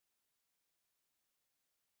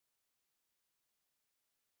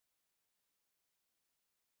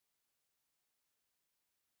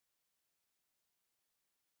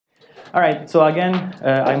All right, so again,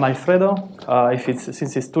 I'm Alfredo.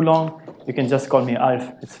 Since it's too long, you can just call me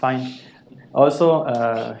Alf, it's fine. Also,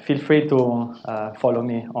 feel free to follow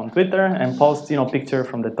me on Twitter and post, picture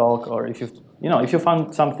from the talk, or if you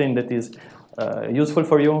found something that is useful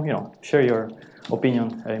for you, share your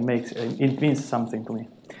opinion. It means something to me.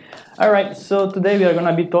 All right, so today we are going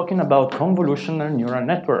to be talking about convolutional neural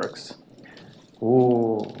networks.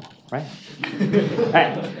 Ooh, right?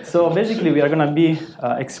 Right. So basically, we are going to be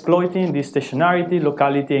exploiting the stationarity,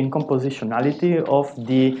 locality, and compositionality of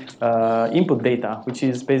the input data, which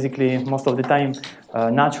is basically most of the time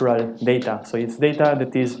natural data. So it's data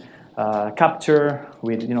that is captured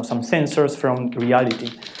with some sensors from reality.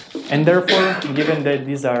 And therefore, given that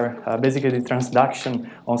these are basically the transduction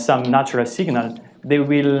on some natural signal, they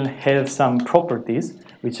will have some properties,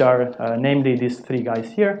 which are namely these three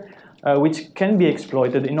guys here, which can be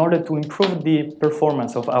exploited in order to improve the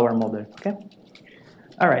performance of our model. Okay.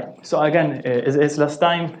 All right. So again, as last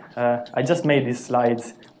time, I just made these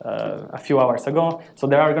slides a few hours ago. So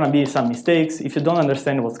there are going to be some mistakes. If you don't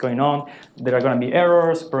understand what's going on, there are going to be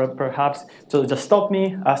errors, perhaps. So just stop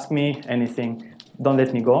me, ask me anything. Don't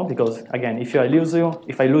let me go, because again, if I lose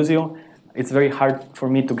you, it's very hard for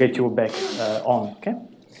me to get you back on. Okay.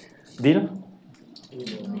 Deal?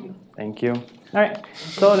 Thank you. All right,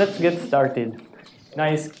 so let's get started.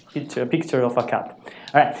 Nice picture of a cat.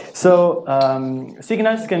 All right, so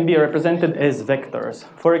signals can be represented as vectors.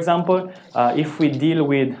 For example, if we deal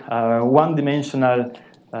with one-dimensional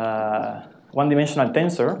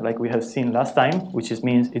tensor, like we have seen last time, which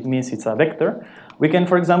means it's a vector, we can,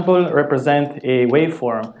 for example, represent a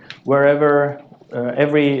waveform wherever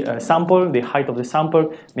every sample, the height of the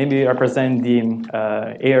sample, maybe represent the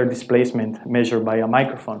air displacement measured by a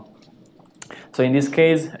microphone. So in this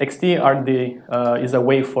case, xt is a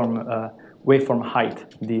waveform height.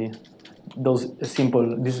 These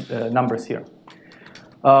numbers here.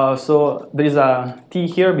 So there is a t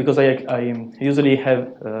here because I usually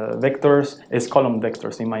have vectors as column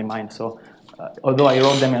vectors in my mind. So although I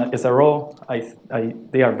wrote them as a row,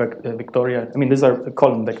 they are vectorial. I mean, these are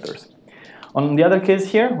column vectors. On the other case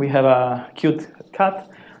here, we have a cute cat.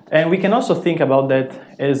 And we can also think about that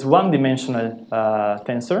as one-dimensional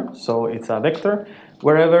tensor, so it's a vector,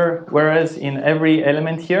 whereas in every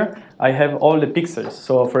element here, I have all the pixels.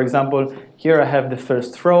 So for example, here I have the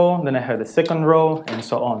first row, then I have the second row, and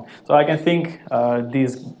so on. So I can think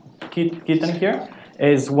this kitten here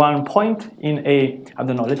as one point in a, I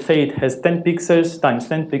don't know, let's say it has 10 pixels times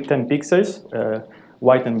 10 pixels,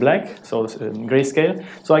 white and black, so grayscale.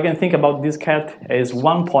 So I can think about this cat as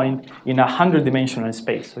one point in a 100-dimensional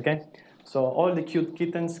space, okay? So all the cute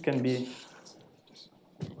kittens can be,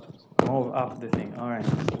 move up the thing, all right.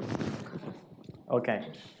 Okay,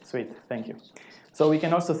 sweet, thank you. So we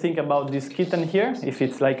can also think about this kitten here, if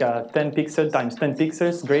it's like a 10 pixel times 10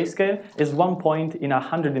 pixels grayscale, is one point in a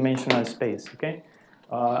 100-dimensional space, okay?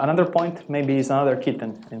 Another point maybe is another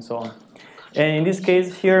kitten, and so on. And in this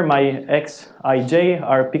case here, my x, I, j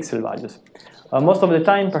are pixel values. Most of the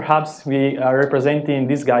time, perhaps we are representing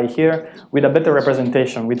this guy here with a better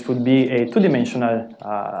representation, which would be a two-dimensional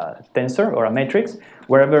tensor or a matrix,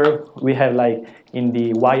 wherever we have like in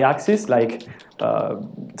the y-axis, like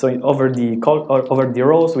so over the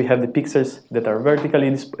rows, we have the pixels that are vertically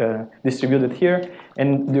distributed here,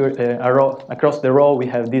 and across the row, we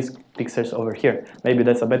have these pixels over here. Maybe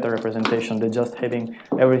that's a better representation than just having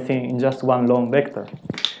everything in just one long vector.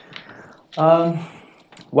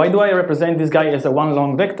 Why do I represent this guy as a one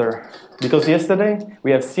long vector? Because yesterday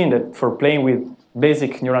we have seen that for playing with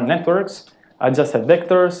basic neural networks, I just have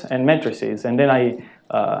vectors and matrices, and then I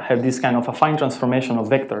have this kind of a fine transformation of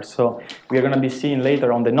vectors. So we are going to be seeing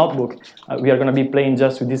later on the notebook, we are going to be playing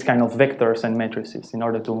just with this kind of vectors and matrices in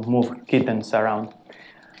order to move kittens around.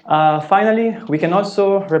 Finally, we can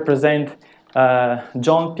also represent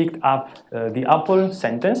John picked up the apple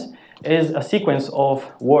sentence as a sequence of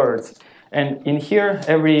words. And in here,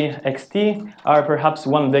 every xt are perhaps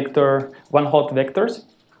one hot vectors,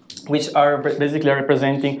 which are basically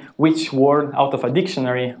representing which word out of a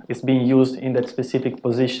dictionary is being used in that specific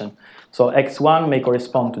position. So x1 may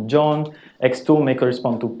correspond to John, x2 may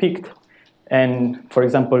correspond to picked, and for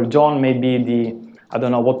example, John may be the, I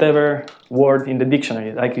don't know, whatever word in the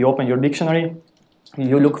dictionary. Like you open your dictionary,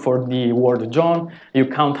 you look for the word John, you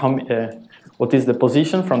count what is the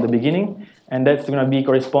position from the beginning, and that's going to be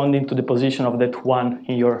corresponding to the position of that one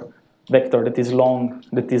in your vector that is long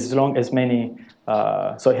as many,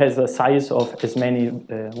 so it has the size of as many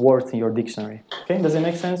words in your dictionary. Okay, does it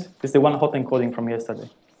make sense? It's the one hot encoding from yesterday.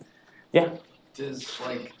 Yeah?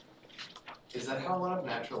 Is that how a lot of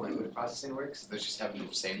natural language processing works? They just have an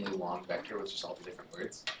insanely long vector with just all the different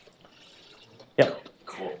words? Yeah.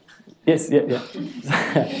 Cool. Yes, yeah.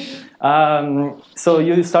 So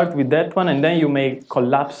you start with that one, and then you may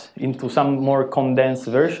collapse into some more condensed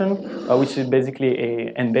version, which is basically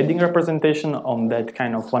a embedding representation on that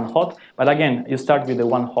kind of one hot. But again, you start with the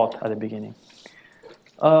one hot at the beginning.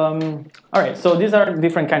 All right, so these are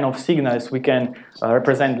different kind of signals we can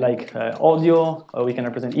represent, like audio, we can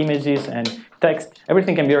represent images and text.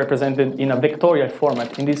 Everything can be represented in a vectorial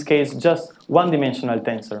format. In this case, just one-dimensional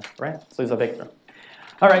tensor, right? So it's a vector.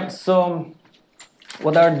 All right, so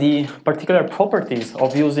what are the particular properties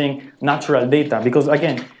of using natural data? Because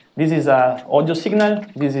again, this is an audio signal,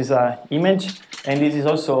 this is an image, and this is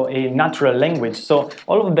also a natural language. So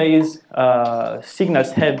all of these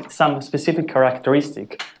signals have some specific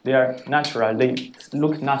characteristic. They are natural, they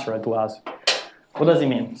look natural to us. What does it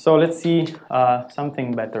mean? So let's see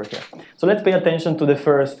something better here. So let's pay attention to the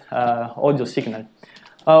first audio signal.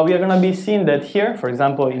 We are going to be seeing that here, for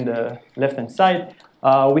example, in the left-hand side,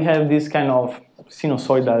 we have this kind of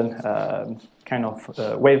sinusoidal kind of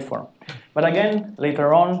waveform. But again,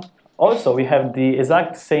 later on, also we have the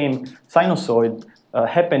exact same sinusoid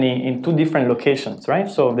happening in two different locations, right?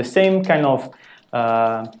 So the same kind of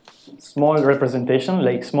small representation,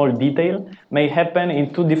 like small detail, may happen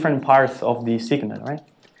in two different parts of the signal, right?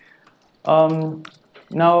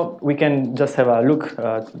 Now we can just have a look,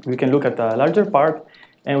 we can look at a larger part,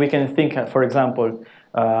 and we can think, for example,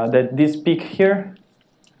 that this peak here,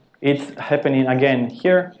 it's happening again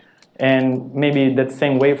here, and maybe that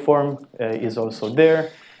same waveform is also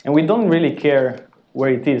there, and we don't really care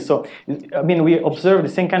where it is. So, I mean, we observe the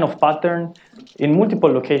same kind of pattern in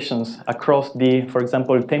multiple locations across the, for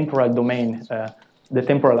example, temporal domain, the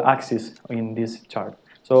temporal axis in this chart.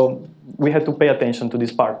 So we have to pay attention to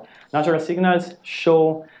this part. Natural signals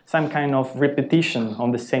show some kind of repetition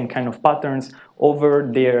on the same kind of patterns over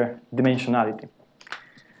their dimensionality.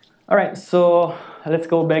 All right, so let's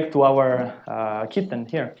go back to our kitten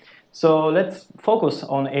here. So let's focus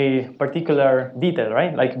on a particular detail,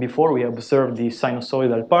 right? Like before we observed the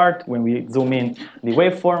sinusoidal part, when we zoom in the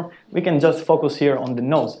waveform, we can just focus here on the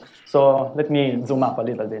nose. So let me zoom up a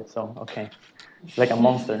little bit, so okay. It's like a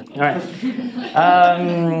monster. All right.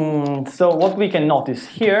 So what we can notice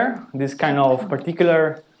here, this kind of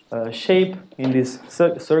particular shape in this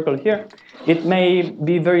circle here, it may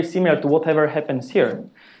be very similar to whatever happens here.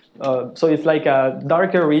 So it's like a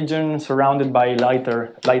darker region surrounded by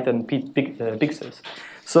lightened pixels.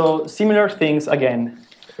 So similar things, again,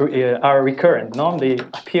 are recurrent. No? They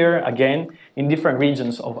appear again in different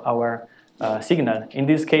regions of our signal. In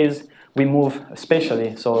this case, we move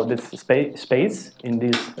spatially, so this space in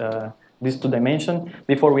this two dimension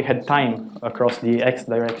before we had time across the x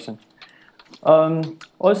direction.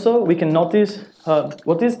 Also, we can notice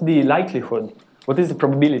what is the likelihood, what is the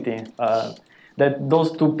probability that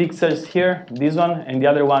those two pixels here, this one and the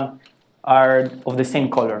other one, are of the same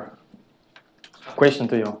color. Question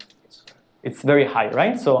to you. It's very high,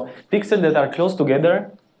 right? So pixels that are close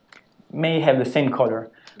together may have the same color.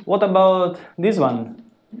 What about this one?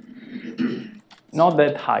 Not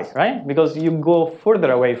that high, right? Because you go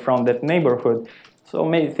further away from that neighborhood. So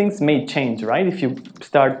things may change, right? If you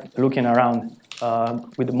start looking around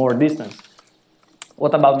with more distance.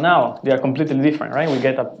 What about now? They are completely different, right? We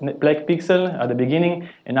get a black pixel at the beginning,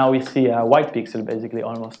 and now we see a white pixel, basically,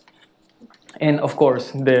 almost. And of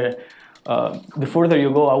course, the further you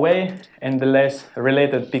go away, and the less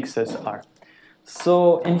related pixels are.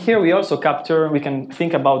 So in here, we also we can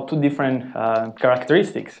think about two different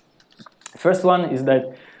characteristics. First one is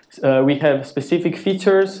that we have specific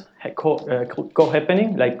features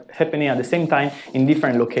co-happening, like happening at the same time in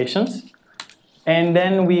different locations. And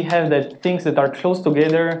then we have that things that are close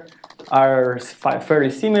together are fairly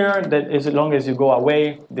similar, that as long as you go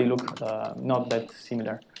away, they look not that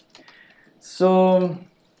similar. So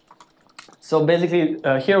basically,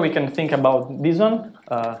 here we can think about this one,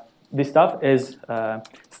 this stuff as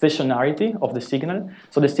stationarity of the signal.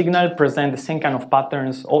 So the signal presents the same kind of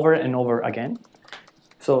patterns over and over again.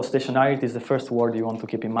 So stationarity is the first word you want to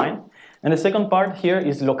keep in mind. And the second part here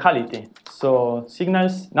is locality. So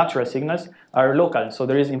signals, natural signals, are local. So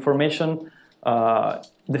there is information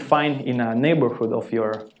defined in a neighborhood of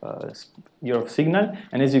your signal.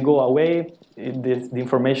 And as you go away, the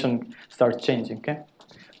information starts changing. Okay?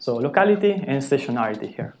 So locality and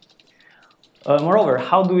stationarity here. Moreover,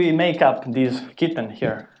 how do we make up this kitten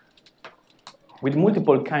here? With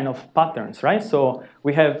multiple kind of patterns, right? So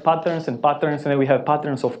we have patterns and patterns, and then we have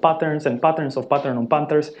patterns of patterns and patterns of pattern on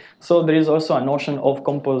patterns. So there is also a notion of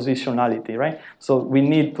compositionality, right? So we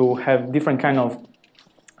need to have different kind of,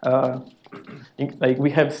 like we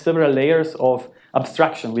have several layers of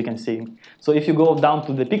abstraction we can see. So if you go down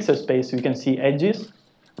to the pixel space, you can see edges.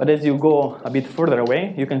 But as you go a bit further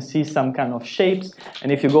away, you can see some kind of shapes.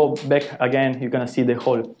 And if you go back again, you're going to see the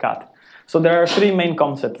whole cut. So there are three main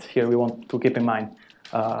concepts here we want to keep in mind.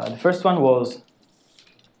 The first one was,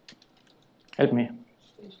 help me,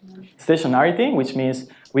 stationarity, which means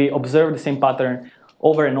we observe the same pattern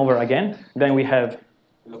over and over again. Then we have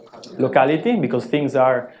locality, because things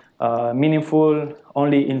are meaningful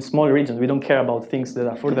only in small regions. We don't care about things that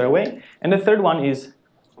are further away. And the third one is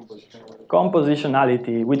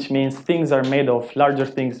compositionality, which means things are made of larger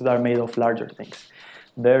things that are made of larger things.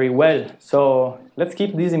 Very well. So let's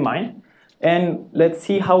keep this in mind. And let's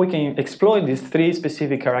see how we can exploit these three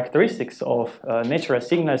specific characteristics of natural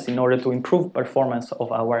signals in order to improve performance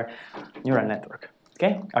of our neural network.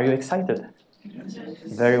 Okay, are you excited? Yes.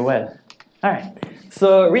 Very well. All right,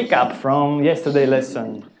 so recap from yesterday's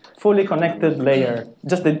lesson. Fully connected layer,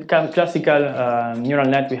 just the classical neural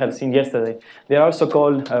net we have seen yesterday. They are also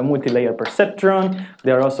called multi-layer perceptron.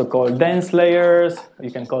 They are also called dense layers.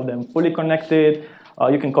 You can call them fully connected.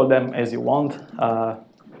 You can call them as you want.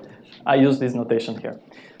 I use this notation here.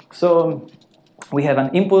 So we have an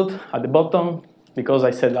input at the bottom, because I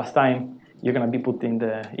said last time, you're going to be putting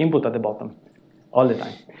the input at the bottom all the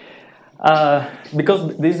time.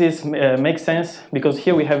 Because this makes sense, because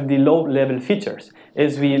here we have the low-level features.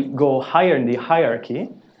 As we go higher in the hierarchy,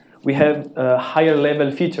 we have higher level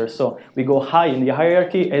features. So we go high in the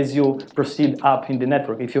hierarchy as you proceed up in the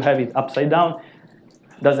network. If you have it upside down,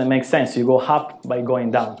 doesn't make sense. You go up by going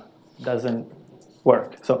down. Doesn't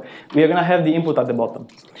work. So we are going to have the input at the bottom.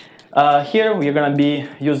 Here we are going to be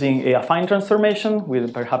using a affine transformation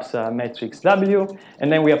with perhaps a matrix W,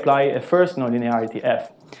 and then we apply a first nonlinearity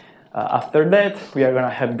F. After that, we are going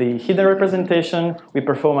to have the hidden representation. We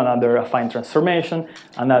perform another affine transformation,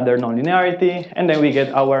 another nonlinearity, and then we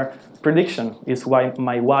get our prediction. Is why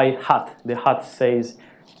my y hat. The hat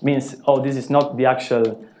means, oh, this is not the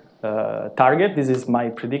actual target. This is my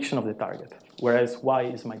prediction of the target, whereas y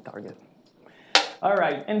is my target. All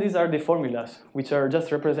right, and these are the formulas, which are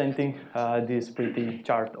just representing this pretty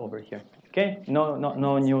chart over here. Okay,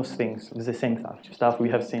 no new things. It's the same stuff we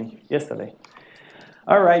have seen yesterday.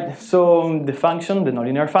 All right, so the function, the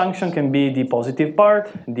nonlinear function, can be the positive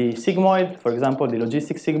part, the sigmoid, for example, the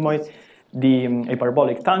logistic sigmoid, the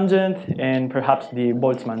hyperbolic tangent, and perhaps the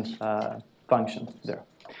Boltzmann function there.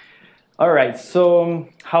 All right, so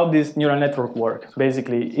how does neural network work?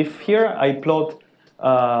 Basically, if here I plot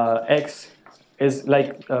x is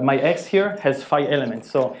like my x here has 5 elements.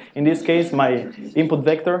 So in this case, my input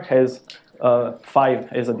vector has 5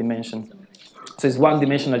 as a dimension. So it's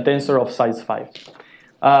one-dimensional tensor of size 5.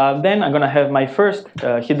 Then I'm going to have my first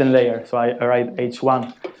hidden layer. So I write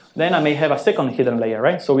H1. Then I may have a second hidden layer,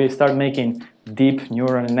 right? So we start making deep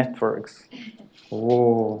neural networks.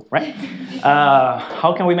 Whoa, right?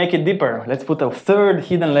 How can we make it deeper? Let's put a third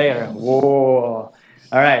hidden layer. Whoa.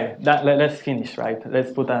 All right, let's finish, right?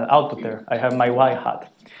 Let's put an output there. I have my y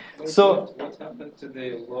hat. So what happened to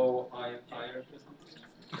the low hierarchy?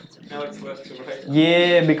 Now it's left to right.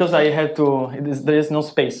 Yeah, because I had to. There is no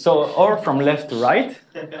space. So or from left to right,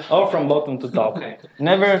 or from bottom to top.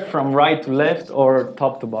 Never from right to left or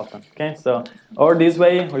top to bottom. Okay, so or this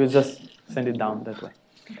way, or you just send it down that way.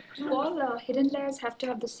 Do all hidden layers have to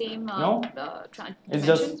have the same No, it's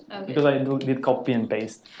just okay. because I did copy and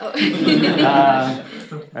paste. Oh.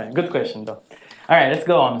 Right, good question though. All right, let's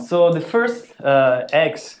go on. So the first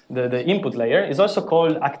X, the input layer, is also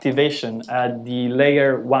called activation at the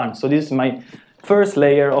layer 1. So this is my first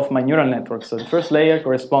layer of my neural network. So the first layer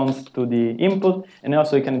corresponds to the input, and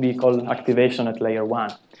also it can be called activation at layer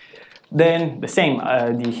 1. Then the same,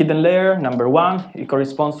 the hidden layer, number 1, it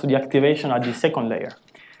corresponds to the activation at the second layer.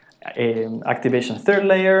 Activation third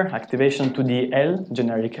layer, activation to the L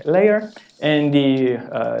generic layer, and the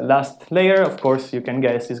last layer, of course, you can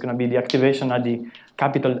guess, is going to be the activation at the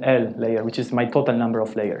capital L layer, which is my total number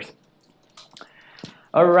of layers.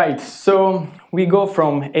 All right, so we go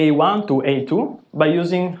from A1 to A2 by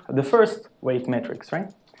using the first weight matrix,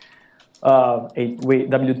 right?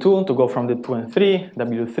 W2 to go from the 2 and 3,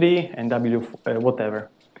 W3, and WL.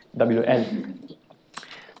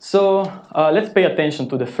 So let's pay attention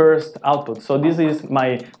to the first output. So this is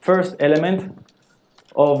my first element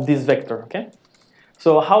of this vector, okay?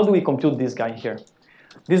 So how do we compute this guy here?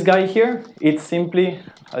 This guy here, it's simply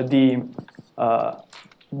the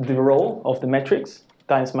row of the matrix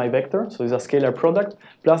times my vector, so it's a scalar product,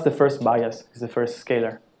 plus the first bias is the first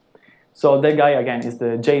scalar. So that guy, again, is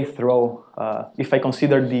the jth row, if I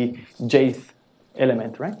consider the jth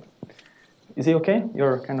element, right? Is it okay?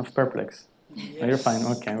 You're kind of perplexed. Yes. Oh, you're fine.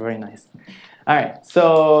 Okay, very nice. All right,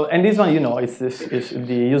 so, and this one, you know, it's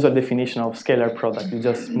the usual definition of scalar product. You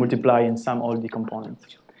just multiply and sum all the components.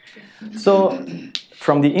 So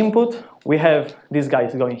from the input, we have these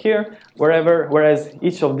guys going here, whereas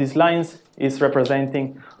each of these lines is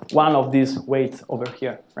representing one of these weights over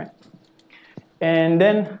here, right? And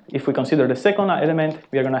then if we consider the second element,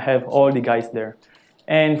 we are going to have all the guys there.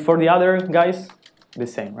 And for the other guys, the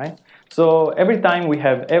same, right? So every time we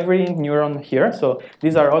have every neuron here, so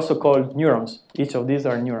these are also called neurons. Each of these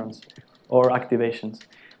are neurons or activations.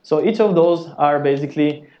 So each of those are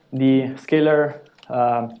basically the scalar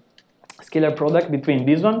product between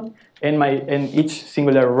this one and each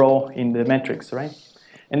singular row in the matrix, right?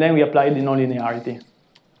 And then we apply the nonlinearity,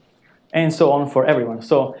 and so on for everyone.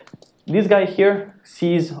 So this guy here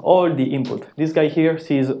sees all the input. This guy here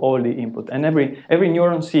sees all the input, and every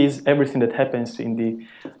neuron sees everything that happens in the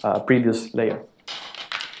previous layer.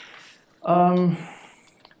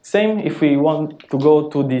 Same if we want to go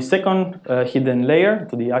to the second hidden layer,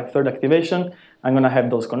 to the third activation. I'm going to have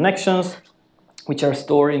those connections, which are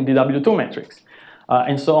stored in the W2 matrix,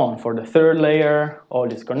 and so on. For the third layer, all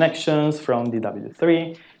these connections from the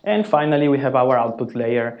W3, and finally we have our output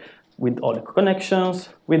layer with all the connections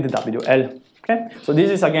with the WL. Okay, so this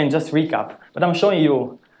is again just recap, but I'm showing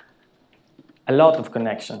you a lot of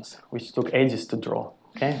connections, which took ages to draw.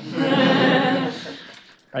 Okay,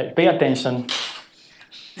 right? Pay attention.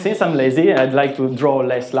 Since I'm lazy, I'd like to draw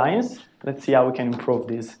less lines. Let's see how we can improve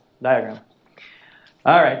this diagram.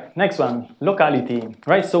 All right, next one, locality.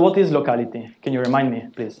 Right, so what is locality? Can you remind me,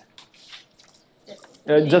 please?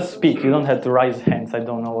 Just speak, you don't have to raise hands. I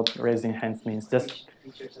don't know what raising hands means. Just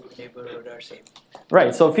features of the neighborhood are same.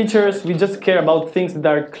 Right, so features, we just care about things that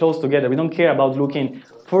are close together. We don't care about looking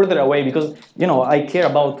further away because, you know, I care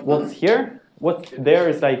about what's here. What's there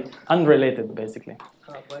is like unrelated, basically.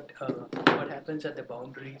 But what happens at the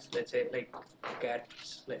boundaries? Let's say like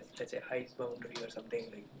cats, let's say height boundary or something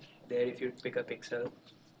like there. If you pick a pixel.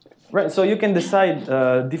 Right, so you can decide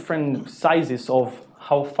different sizes of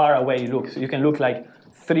how far away you look. So you can look like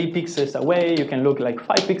 3 pixels away. You can look like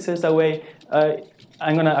 5 pixels away.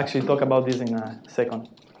 I'm going to actually talk about this in a second.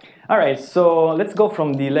 All right, so let's go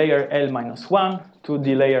from the layer L-1 to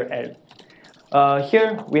the layer L.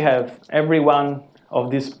 Here we have every one of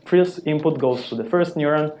these first input goes to the first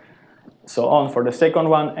neuron, so on for the second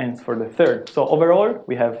one and for the third. So overall,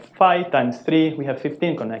 we have 5 times 3, we have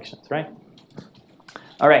 15 connections, right?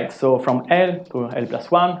 All right, so from L to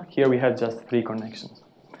L+1, here we have just 3 connections.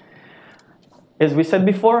 As we said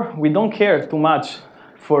before, we don't care too much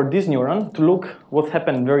for this neuron to look what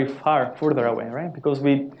happened very further away, right? Because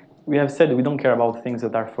we have said we don't care about things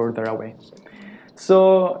that are further away.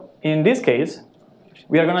 So in this case,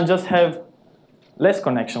 we are gonna just have less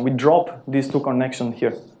connection. We drop these 2 connections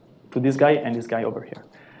here to this guy and this guy over here.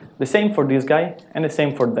 The same for this guy and the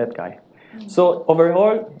same for that guy. So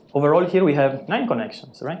overall here we have 9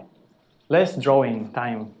 connections, right? Less drawing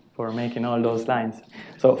time for making all those lines.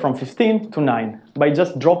 So from 15 to 9 by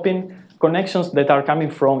just dropping connections that are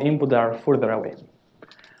coming from input that are further away.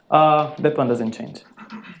 That one doesn't change.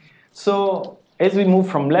 So as we move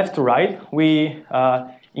from left to right, we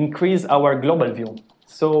increase our global view.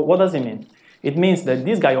 So what does it mean? It means that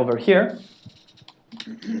this guy over here,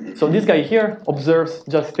 so this guy here observes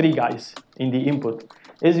just 3 guys in the input.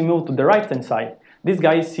 As you move to the right-hand side, this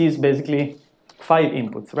guy sees basically 5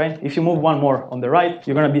 inputs, right? If you move one more on the right,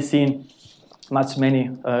 you're going to be seeing many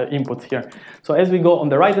inputs here. So as we go on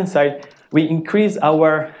the right-hand side, we increase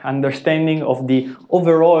our understanding of the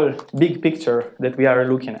overall big picture that we are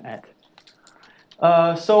looking at.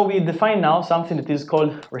 So we define now something that is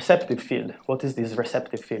called receptive field. What is this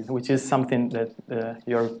receptive field? Which is something that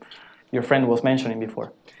your friend was mentioning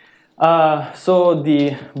before. So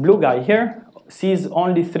the blue guy here sees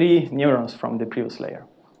only 3 neurons from the previous layer.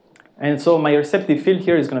 And so my receptive field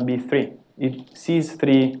here is going to be 3. It sees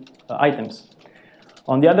 3 items.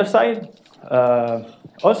 On the other side,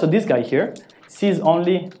 also this guy here sees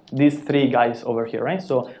only these 3 guys over here, right?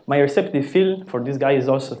 So my receptive field for this guy is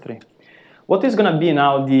also 3. What is going to be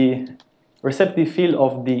now the receptive field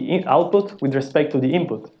of the output with respect to the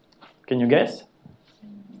input? Can you guess?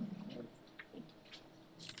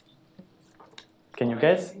 Can you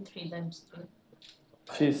guess? 3 times 3.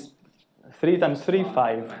 She's 3 times 3,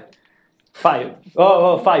 5. 5.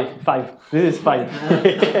 Oh, 5. This is 5.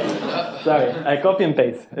 Sorry, I copy and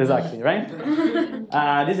paste. Exactly, right?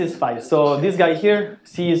 This is 5. So this guy here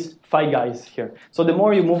sees 5 guys here. So the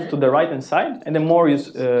more you move to the right-hand side, and the more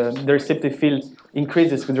the receptive field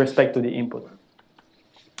increases with respect to the input.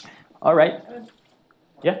 All right.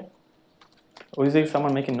 Yeah? Or is there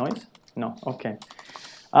someone making noise? No. Okay.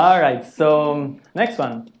 All right, so next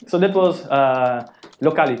one. So that was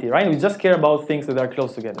locality, right? We just care about things that are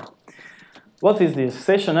close together. What is this?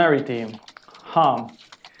 Stationarity.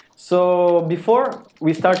 So before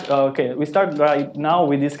we start, we start right now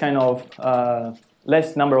with this kind of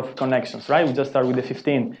less number of connections, right? We just start with the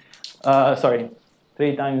 15.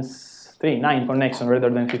 3 times 3, 9 connections rather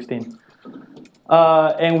than 15.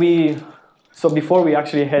 So before we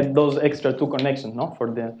actually had those extra 2 connections, no, for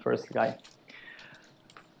the first guy.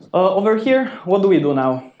 Over here, what do we do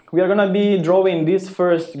now? We are going to be drawing these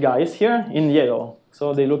first guys here in yellow.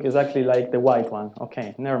 So they look exactly like the white one.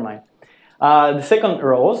 Okay, never mind. The second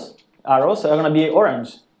arrows are going to be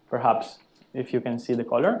orange, perhaps, if you can see the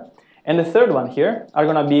color. And the third one here are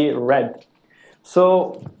going to be red.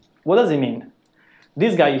 So what does it mean?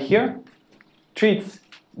 This guy here treats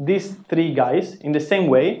these 3 guys in the same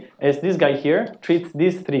way as this guy here treats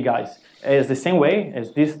these 3 guys, as the same way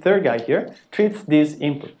as this third guy here treats this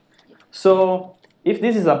input. So if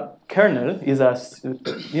this is a kernel, is a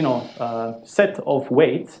set of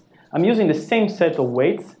weights, I'm using the same set of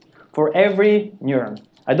weights for every neuron.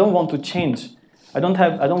 I don't want to change. I don't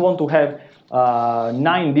want to have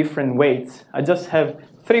 9 different weights. I just have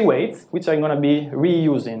 3 weights, which I'm going to be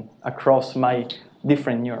reusing across my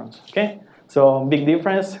different neurons. Okay. So big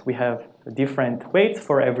difference. We have different weights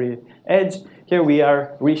for every edge. Here we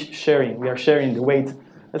are sharing. We are sharing the weight.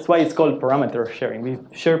 That's why it's called parameter sharing. We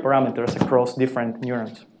share parameters across different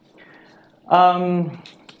neurons. And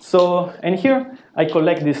here I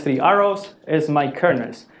collect these 3 arrows as my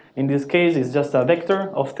kernels. In this case, it's just a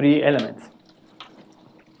vector of 3 elements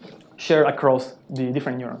shared across the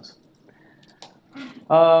different neurons.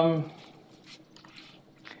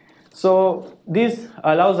 So this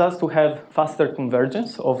allows us to have faster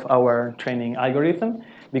convergence of our training algorithm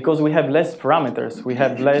because we have less parameters. We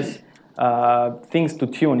have less things to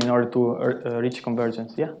tune in order to reach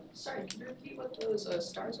convergence. Yeah? Sorry, can you repeat what those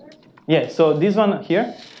stars are? Yeah, so this one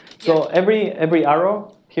here. So every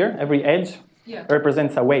arrow here, every edge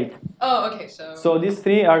represents a weight. Oh, okay. So these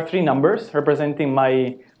 3 are 3 numbers representing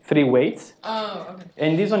my 3 weights. Oh, okay.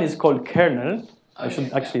 And this one is called kernel. I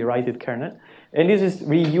should actually write it kernel. And this is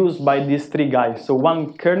reused by these 3 guys. So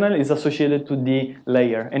one kernel is associated to the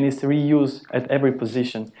layer and is reused at every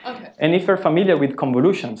position. Okay. And if you're familiar with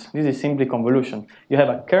convolutions, this is simply convolution. You have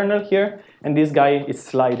a kernel here, and this guy is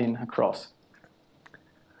sliding across.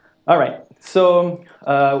 All right, so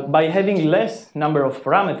by having less number of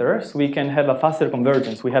parameters, we can have a faster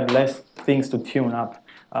convergence. We have less things to tune up.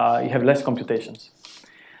 You have less computations.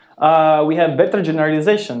 We have better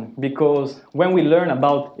generalization because when we learn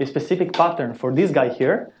about a specific pattern for this guy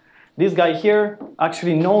here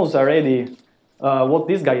actually knows already what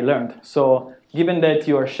this guy learned. So given that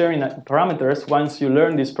you are sharing parameters, once you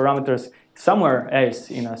learn these parameters somewhere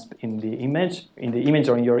else in the image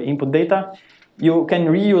or in your input data, you can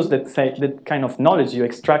reuse that kind of knowledge you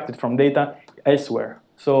extracted from data elsewhere.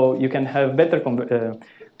 So you can have better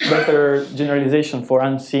generalization for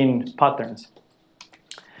unseen patterns.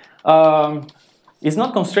 It's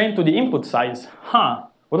not constrained to the input size.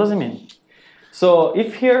 What does it mean? So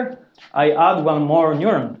if here I add one more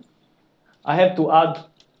neuron, I have to add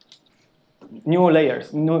new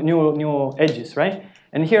layers, new edges, right?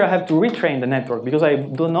 And here I have to retrain the network because I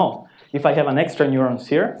don't know if I have an extra neurons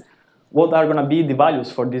here, what are going to be the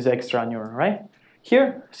values for this extra neuron, right?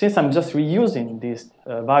 Here, since I'm just reusing these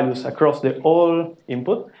values across the whole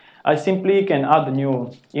input, I simply can add a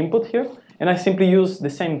new input here, and I simply use the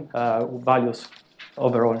same values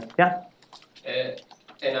overall. Yeah? A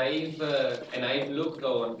naive look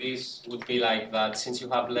though on this would be like that since you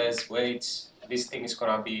have less weights, this thing is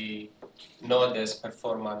going to be not as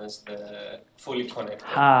performant as the fully connected.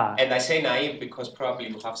 And I say naive because probably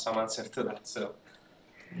you have some answer to that.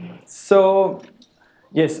 So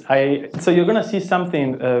yes, so you're going to see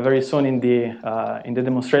something very soon in the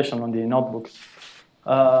demonstration on the notebook.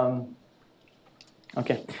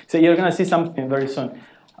 Okay, so you're going to see something very soon.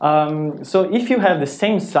 So if you have the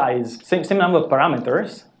same size, same number of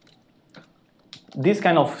parameters, this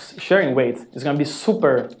kind of sharing weight is going to be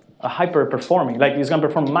super hyper performing. Like it's going to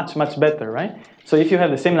perform much, much better, right? So if you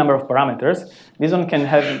have the same number of parameters, this one can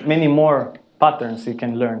have many more patterns you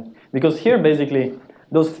can learn. Because here, basically,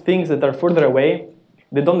 those things that are further away,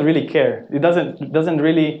 they don't really care. They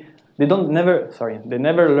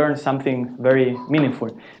never learn something very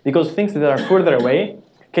meaningful. Because things that are further away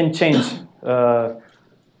can change.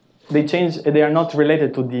 They are not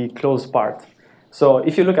related to the close part. So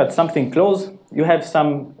if you look at something close, you have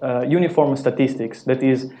some uniform statistics that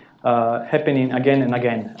is happening again and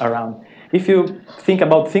again around. If you think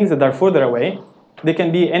about things that are further away, they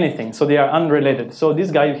can be anything, so they are unrelated. So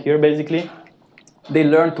this guy here basically they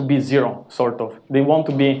learn to be zero, sort of. They want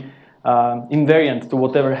to be invariant to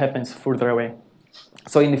whatever happens further away.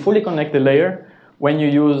 So in the fully connected layer, when you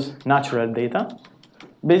use natural data,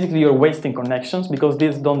 basically you're wasting connections because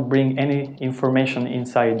these don't bring any information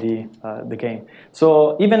inside the game.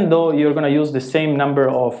 So even though you're going to use the same number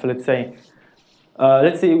of, let's say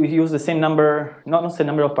we use the same number, not the same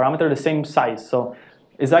number of parameters, the same size. So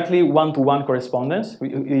exactly one-to-one correspondence.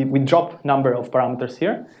 We drop number of parameters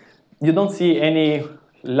here. You don't see any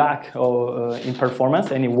lack of, in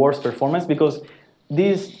performance, any worse performance, because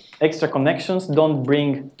these extra connections don't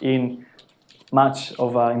bring in much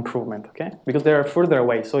of an improvement, okay? Because they're further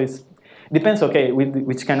away. So it depends, okay, with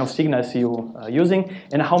which kind of signals you are using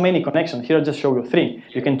and how many connections. Here I just show you 3.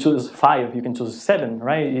 You can choose 5, you can choose 7,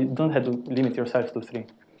 right? You don't have to limit yourself to 3.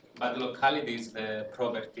 But locality is the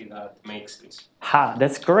property that makes this. Ha,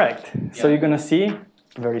 that's correct. Yeah. So you're gonna see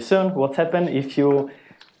very soon what's happened if you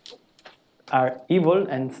are evil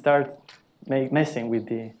and start messing with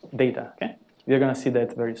the data, okay? You're gonna see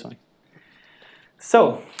that very soon.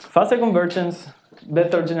 So, faster convergence,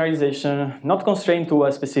 better generalization, not constrained to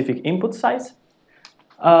a specific input size.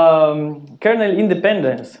 Kernel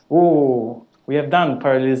independence. Ooh, we have done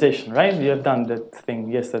parallelization, right? We have done that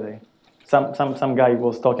thing yesterday. Some guy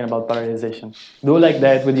was talking about parallelization. Do like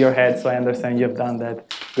that with your head so I understand you have done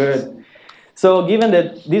that. Good. So given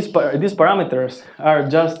that these parameters are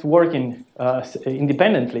just working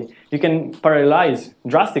independently, you can parallelize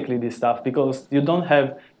drastically this stuff because you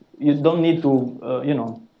don't need to,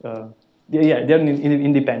 they're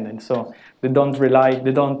independent. So they don't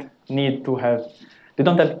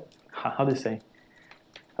have, how do you say?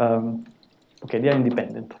 Okay, they are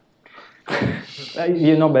independent.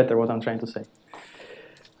 You know better what I'm trying to say.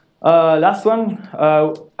 Last one,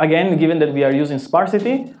 again, given that we are using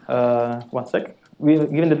sparsity,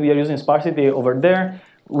 given that we are using sparsity over there,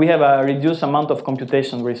 we have a reduced amount of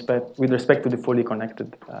computation with respect to the fully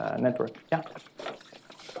connected network. Yeah?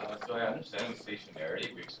 So I understand with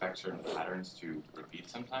stationarity, we expect certain patterns to repeat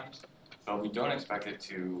sometimes, but we don't expect it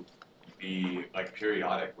to be like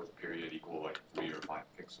periodic with period equal like 3 or 5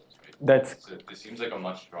 pixels, right? So this seems like a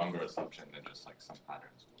much stronger assumption than just like some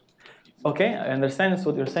patterns. Okay, I understand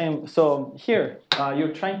what you're saying. So here,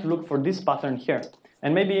 you're trying to look for this pattern here.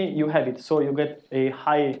 And maybe you have it, so you get a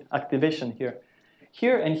high activation here.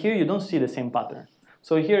 Here and here, you don't see the same pattern.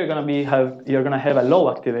 So here you're gonna have a low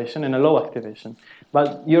activation and a low activation.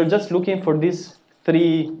 But you're just looking for this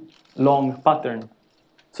 3 long pattern.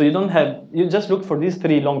 So you just look for this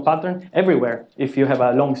 3 long pattern everywhere if you have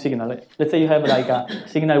a long signal. Let's say you have like a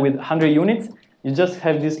signal with 100 units, you just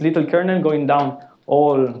have this little kernel going down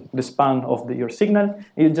all the span of your signal.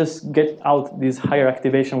 You just get out this higher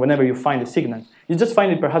activation whenever you find a signal. You just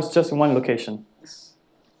find it perhaps just in one location.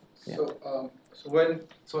 Yeah.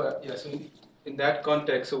 So in that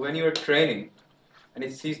context, so when you're training and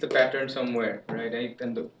it sees the pattern somewhere, right?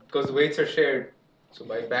 Because the weights are shared, so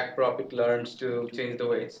by backprop it learns to change the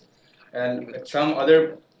weights. And at some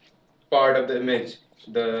other part of the image,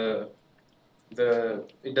 it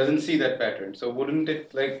doesn't see that pattern. So wouldn't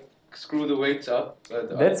it like screw the weights up?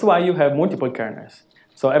 That's why you have multiple kernels.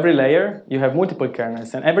 So every layer, you have multiple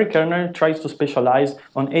kernels, and every kernel tries to specialize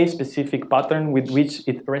on a specific pattern with which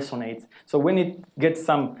it resonates. So when it gets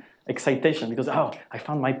some excitation, because, oh, I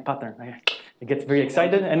found my pattern, it gets very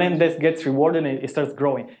excited, and then this gets rewarded, and it starts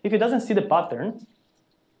growing. If it doesn't see the pattern,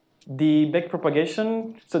 the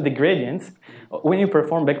backpropagation, so the gradients, when you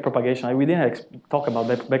perform backpropagation, we didn't talk about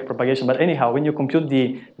backpropagation, but anyhow, when you compute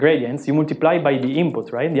the gradients, you multiply by the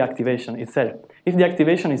input, right, the activation itself. If the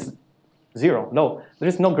activation is 0, low, there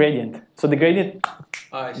is no gradient. So the gradient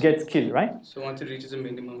gets killed, right? So once it reaches a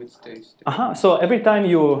minimum, it stays. So every time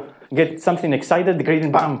you get something excited, the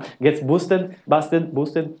gradient, bam, gets boosted. How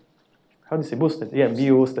do you say boosted? Yeah,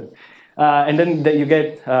 boosted. And then you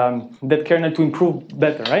get that kernel to improve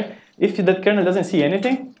better, right? If that kernel doesn't see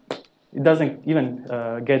anything, it doesn't even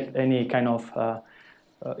get any kind of,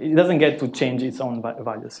 it doesn't get to change its own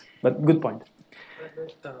values. But good point.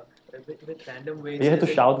 With random weights, you have to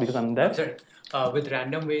shout because I'm deaf. Sorry. With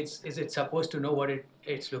random weights, is it supposed to know what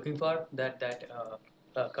it's looking for, that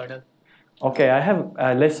kernel? Okay, I have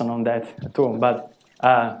a lesson on that too, but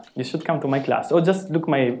you should come to my class or just look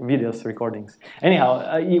my videos recordings.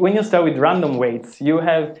 Anyhow, when you start with random weights, you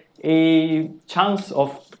have a chance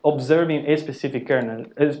of observing a specific kernel,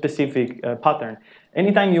 a specific pattern.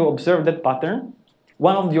 Anytime you observe that pattern,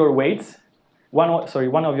 one of your weights, one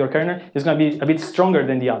of your kernel is going to be a bit stronger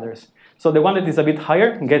than the others. So the one that is a bit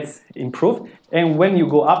higher gets improved, and when you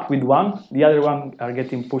go up with one, the other one are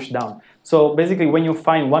getting pushed down. So basically, when you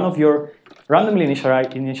find one of your randomly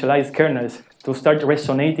initialized kernels to start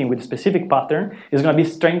resonating with a specific pattern, it's going to be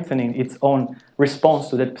strengthening its own response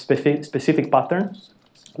to that specific pattern,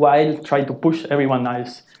 while trying to push everyone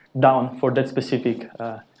else down for that specific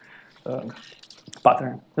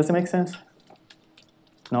pattern. Does it make sense?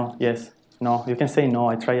 No? Yes? No? You can say no.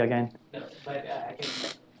 I try again. No, but I can.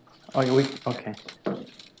 Oh, okay.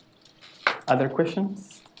 Other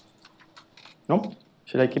questions? No?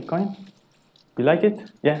 Should I keep going? You like it?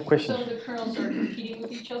 Yeah, question. So the kernels are competing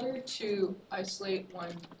with each other to isolate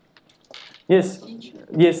one Yes, feature?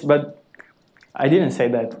 yes, but I didn't say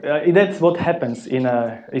that. That's what happens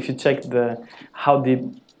if you check how the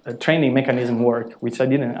training mechanism work, which I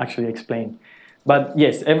didn't actually explain. But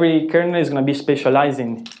yes, every kernel is going to be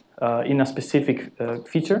specializing in a specific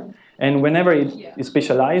feature, and whenever it is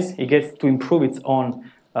specialized, it gets to improve its own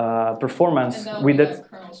performance And with that'll that. be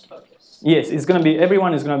kernel's focus. Yes, it's going to be every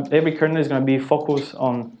kernel is going to be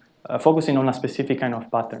focusing on a specific kind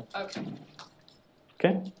of pattern. Okay.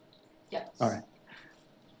 Okay. Yes. All right.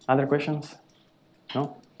 Other questions? No?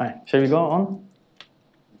 All right. Shall we go on?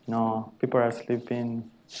 No. People are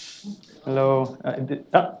sleeping. Hello.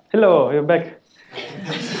 Hello. You're back.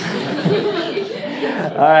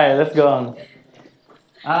 All right. Let's go on.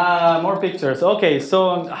 More pictures. Okay.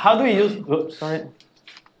 So how do we use? Oops, sorry.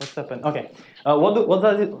 What's happened? Okay.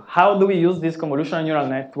 How do we use this convolutional neural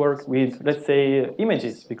network with, let's say,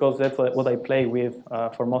 images? Because that's what I play with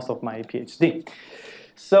for most of my PhD.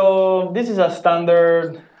 So this is a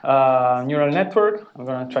standard neural network. I'm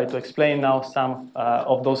going to try to explain now some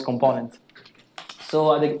of those components.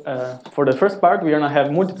 So for the first part, we're going to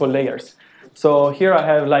have multiple layers. So here I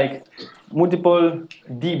have like multiple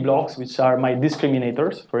D blocks, which are my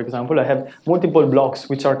discriminators. For example, I have multiple blocks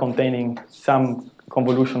which are containing some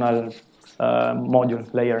convolutional module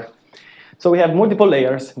layer. So we have multiple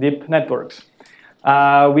layers, deep networks,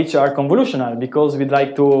 which are convolutional because we'd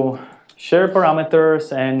like to share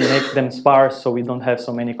parameters and make them sparse so we don't have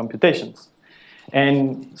so many computations.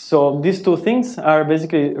 And so these two things are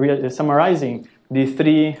basically summarizing the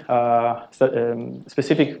three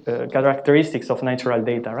specific characteristics of natural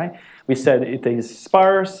data, right? We said it is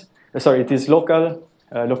sparse, it is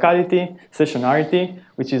locality, stationarity,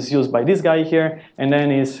 which is used by this guy here, and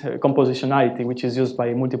then is compositionality, which is used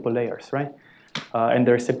by multiple layers, right? And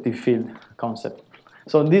the receptive field concept.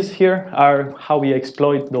 So these here are how we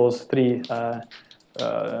exploit those three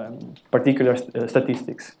particular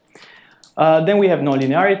statistics. Then we have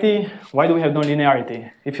nonlinearity. Why do we have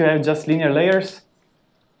nonlinearity? If you have just linear layers,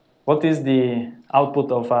 what is the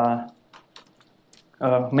output of a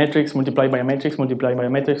matrix multiplied by a matrix multiplied by a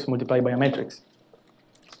matrix multiplied by a matrix?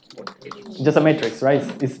 Just a matrix, right?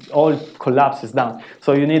 It's all collapses down.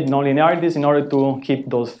 So you need nonlinearities in order to keep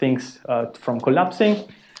those things from collapsing.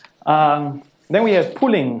 Then we have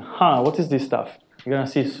pooling. What is this stuff? You're gonna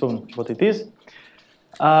see soon what it is.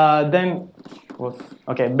 Batch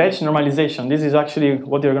normalization. This is actually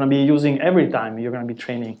what you're gonna be using every time you're gonna be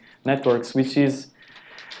training networks, which is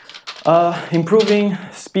improving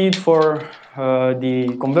speed for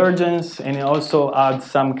the convergence, and it also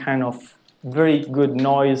adds some kind of very good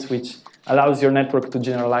noise, which allows your network to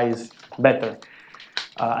generalize better.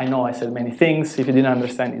 I know I said many things. If you didn't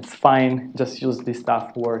understand, it's fine. Just use this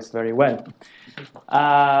stuff. Works very well.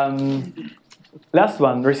 Last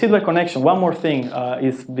one, residual connection. One more thing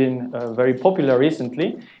is been very popular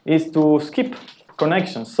recently is to skip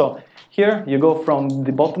connections. So here you go from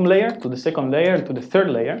the bottom layer to the second layer to the third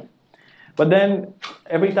layer. But then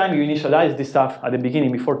every time you initialize this stuff at the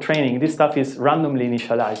beginning before training, this stuff is randomly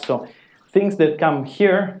initialized. So things that come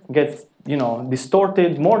here get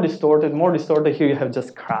distorted, more distorted, more distorted. Here you have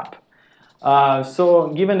just crap. So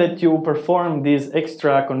given that you perform this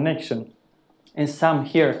extra connection and some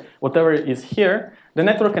here, whatever is here, the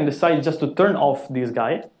network can decide just to turn off this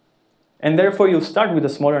guy. And therefore you start with a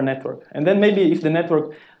smaller network. And then maybe if the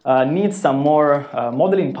network needs some more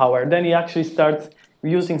modeling power, then it actually starts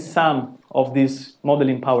using some of this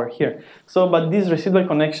modeling power here. So, but these residual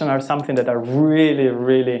connections are something that are really,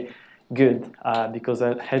 really good because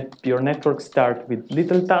I help your network start with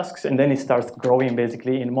little tasks and then it starts growing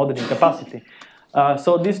basically in modeling capacity.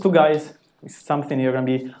 So these two guys is something you're going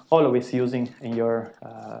to be always using in your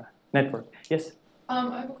network. Yes?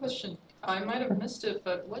 I have a question. I might have missed it,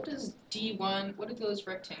 but what does D1, what are those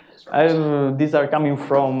rectangles represent? These are coming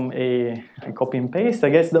from a copy and paste, I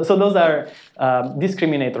guess. So those are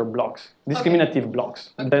discriminator blocks, discriminative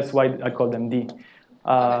blocks. Okay. That's why I call them D.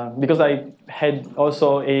 Because I had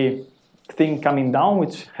also a thing coming down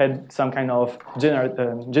which had some kind of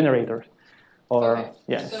generator. or Okay,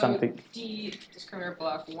 yeah, so something. D discriminator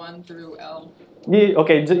block 1 through L. Yeah,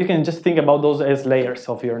 okay, you can just think about those as layers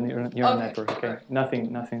of your neural Okay, network. Okay, alright.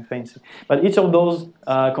 nothing fancy. But each of those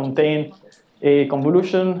contain a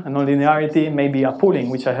convolution, a nonlinearity, maybe a pooling,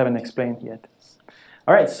 which I haven't explained yet.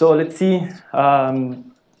 All right, so let's see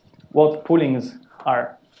what poolings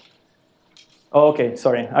are. Oh, okay,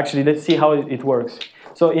 sorry. Actually, let's see how it works.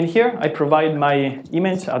 So in here, I provide my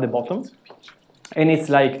image at the bottom. And it's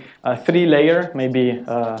like a 3-layer, maybe,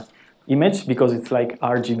 image, because it's like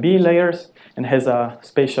RGB layers and has a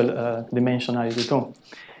spatial dimensionality too.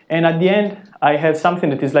 And at the end, I have something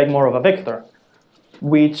that is like more of a vector,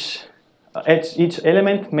 which each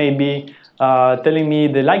element may be telling me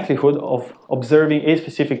the likelihood of observing a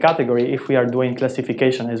specific category if we are doing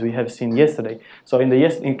classification as we have seen yesterday. So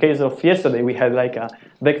in case of yesterday, we had like a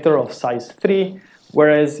vector of size 3,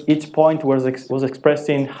 whereas each point was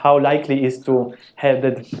expressing how likely is to have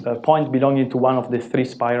that point belonging to one of the 3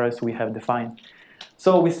 spirals we have defined. So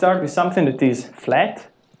we start with something that is flat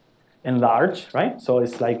and large, right? So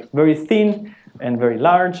it's like very thin and very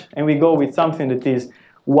large, and we go with something that is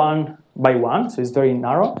 1 by 1, so it's very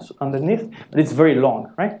narrow underneath, but it's very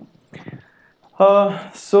long, right?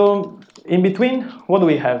 So in between, what do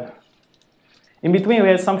we have? In between, we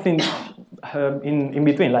have something in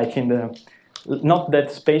between, like in the not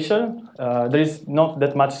that spatial. There is not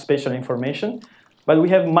that much spatial information, but we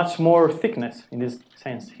have much more thickness in this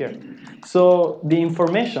sense here. So the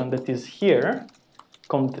information that is here,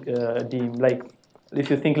 like if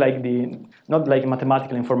you think like not like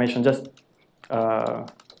mathematical information, just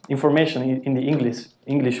information in the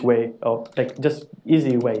English way, or like just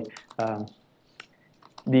easy way.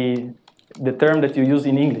 The term that you use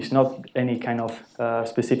in English, not any kind of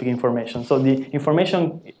specific information. So the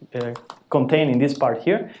information contained in this part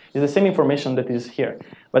here is the same information that is here.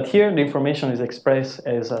 But here, the information is expressed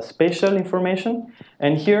as a spatial information.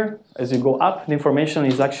 And here, as you go up, the information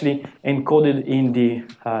is actually encoded in the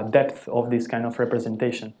depth of this kind of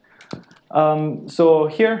representation. So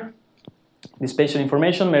here, the spatial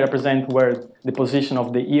information may represent where the position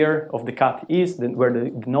of the ear of the cat is, where the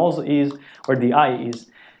nose is, where the eye is.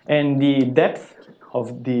 And the depth of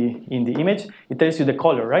in the image, it tells you the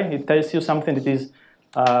color, right? It tells you something that is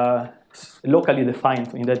locally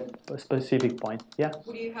defined in that specific point. Yeah?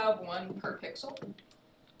 Would you have 1 per pixel?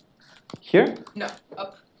 Here? No,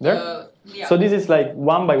 up. There? Yeah. So this is like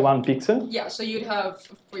 1 by 1 pixel. Yeah, so you'd have,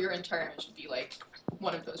 for your entire image, would be like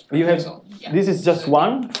 1 of those per You have, pixel. Yeah. this is just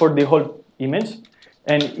 1 for the whole image,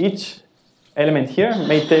 and each element here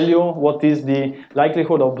may tell you what is the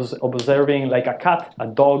likelihood of observing like a cat, a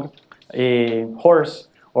dog, a horse,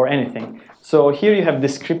 or anything. So here you have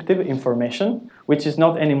descriptive information, which is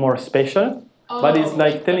not anymore spatial, but it's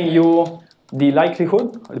like telling you the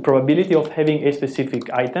likelihood, the probability of having a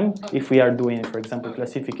specific item if we are doing, for example,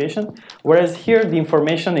 classification. Whereas here the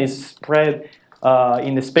information is spread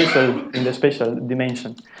in the spatial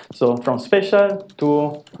dimension. So from spatial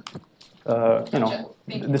to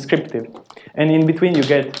descriptive. And in between you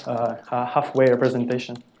get a halfway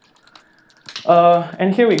representation.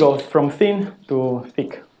 And here we go, from thin to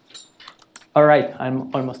thick. All right,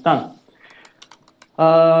 I'm almost done.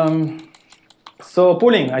 So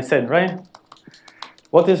pooling, I said, right?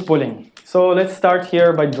 What is pooling? So let's start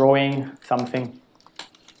here by drawing something.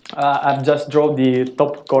 I've just drawn the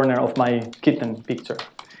top corner of my kitten picture.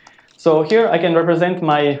 So here I can represent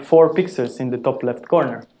my 4 pixels in the top left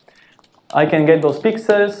corner. I can get those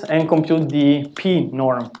pixels and compute the p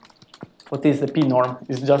norm. What is the p norm?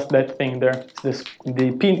 It's just that thing there. It's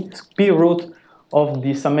the p root of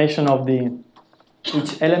the summation of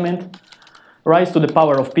each element raised to the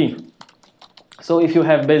power of p. So if you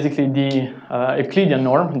have basically the Euclidean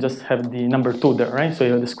norm, just have the number 2 there, right? So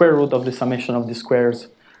you have the square root of the summation of the squares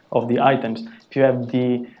of the items. If you have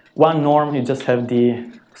the 1 norm, you just have the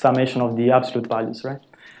summation of the absolute values, right?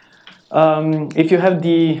 If you have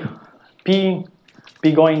the p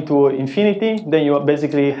going to infinity, then you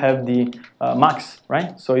basically have the max,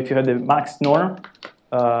 right? So if you have the max norm,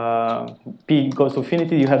 p goes to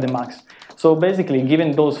infinity, you have the max. So basically,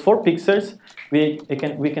 given those 4 pixels, we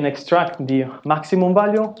can extract the maximum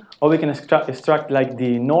value, or we can extract like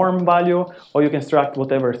the norm value, or you can extract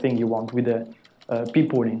whatever thing you want with the p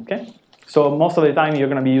pooling. Okay. So most of the time, you're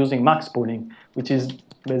going to be using max pooling, which is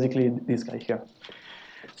basically this guy here.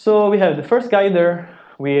 So we have the first guy there.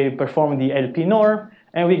 We perform the LP norm,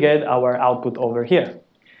 and we get our output over here.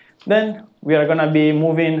 Then we are going to be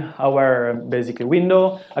moving our basically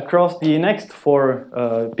window across the next 4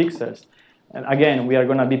 pixels. And again, we are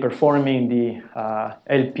going to be performing the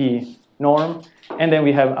LP norm, and then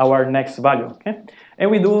we have our next value. Okay?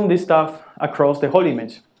 And we do this stuff across the whole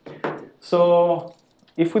image. So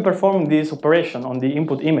if we perform this operation on the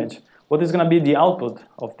input image, what is going to be the output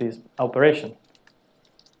of this operation?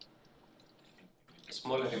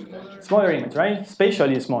 Smaller image. Smaller image, right?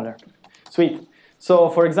 Spatially smaller. Sweet. So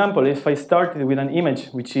for example, if I started with an image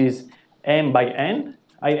which is m by n,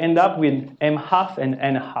 I end up with m half and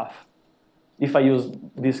n half if I use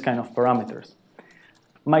this kind of parameters.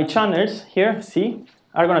 My channels here, C,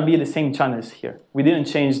 are going to be the same channels here. We didn't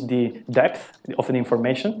change the depth of the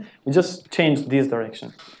information. We just changed this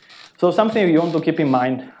direction. So something you want to keep in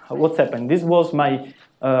mind, what's happened. This was my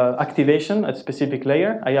activation at specific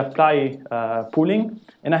layer. I apply pooling,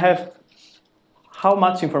 and I have how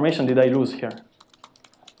much information did I lose here?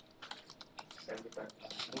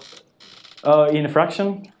 In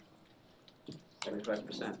fraction?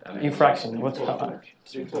 75%. In fraction, what's how much?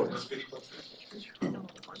 3/4.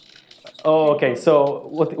 Oh, okay,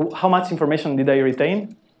 so how much information did I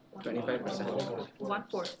retain? 25%.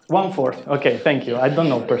 1/4. 1/4, okay, thank you. I don't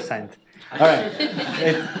know percent. All right,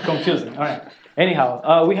 it's confusing, all right.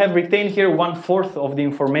 Anyhow, we have retained here 1/4 of the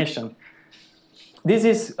information. This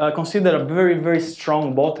is considered a very, very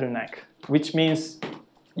strong bottleneck, which means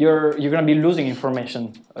you're going to be losing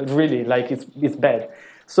information, really, like it's bad.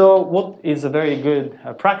 So what is a very good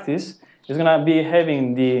practice is going to be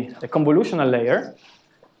having the convolutional layer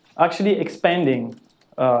actually expanding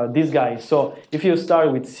this guy. So if you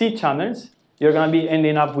start with C channels, you're going to be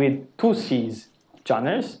ending up with 2 C's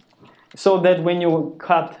channels, so that when you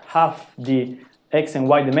cut half the X and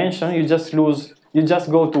Y dimension, you just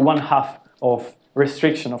go to 1/2 of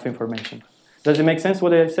restriction of information. Does it make sense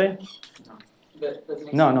what I say?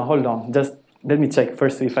 No, hold on. Just let me check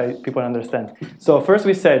first if people understand. So first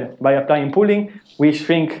we said by applying pooling, we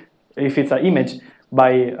shrink, if it's an image,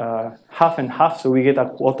 by half and half, so we get a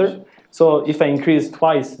quarter. So if I increase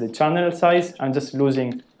twice the channel size, I'm just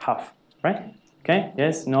losing half, right? Okay,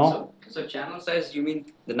 yes, no? So channel size, you mean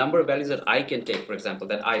the number of values that I can take, for example,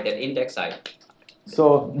 that index I.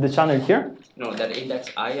 So the channel here? No, that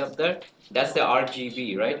index I up there, that's the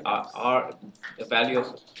RGB, right? The value of,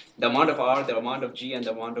 the amount of R, the amount of G, and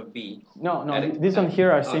the amount of B. No, these one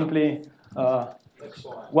here are simply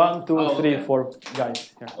 1, 2, 3, 4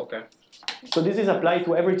 guys here. Okay. So this is applied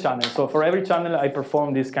to every channel. So for every channel, I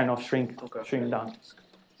perform this kind of shrink down.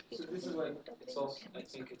 So this is like, I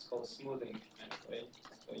think it's called smoothing, right?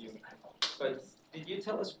 But did you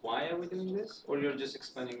tell us why are we doing this, or you're just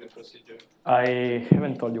explaining the procedure? I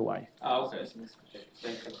haven't told you why. Okay.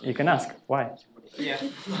 You can ask why. Yeah.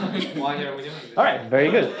 Why are we doing this? All right, very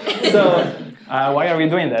good. So why are we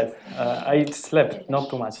doing that? I slept not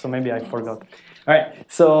too much, so maybe I forgot. All right,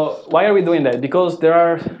 so why are we doing that? Because there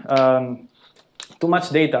are too much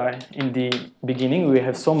data in the beginning. We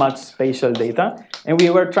have so much spatial data, and we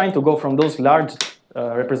were trying to go from those large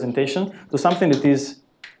representation to something that is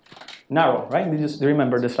narrow, right? You just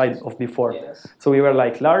remember the slide of before. Yes. So we were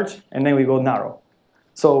like large, and then we go narrow.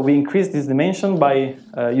 So we increase this dimension by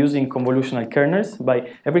using convolutional kernels. By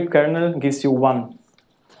every kernel gives you 1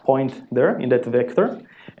 point there in that vector.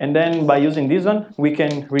 And then by using this one, we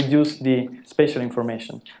can reduce the spatial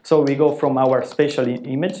information. So we go from our spatial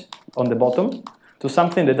image on the bottom to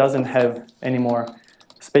something that doesn't have any more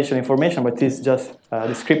spatial information, but is just a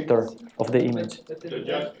descriptor of the image. So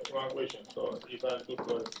just one question. So if I understood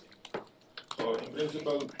correctly, so in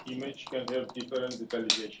principle, image can have different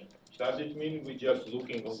detalization. Does it mean we're just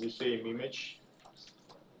looking on the same image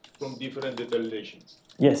from different detalizations?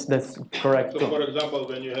 Yes, that's correct. So for example,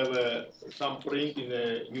 when you have some print in a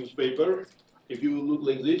newspaper, if you look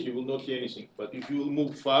like this, you will not see anything. But if you will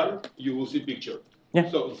move far, you will see picture. Yeah.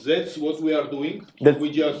 So that's what we are doing.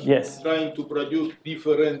 We just trying to produce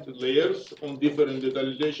different layers on different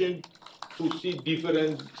detalization to see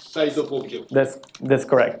different size of objects. That's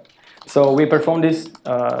correct. So we perform this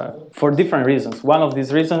for different reasons. One of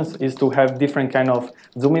these reasons is to have different kind of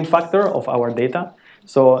zooming factor of our data.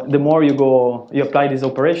 So the more you apply these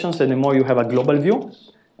operations, and the more you have a global view,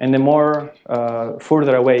 and the more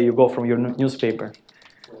further away you go from your newspaper.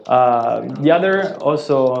 The other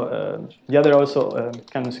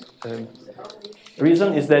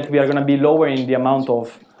reason is that we are going to be lowering the amount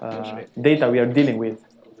of data we are dealing with.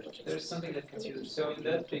 There's something that confuses. So in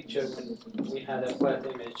that picture, we had a flat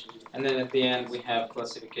image, and then at the end we have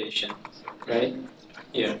classification, right?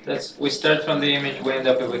 Yeah, we start from the image, we end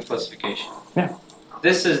up with classification. Yeah.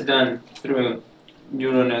 This is done through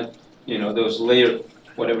neural net, those layer,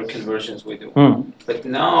 whatever conversions we do. But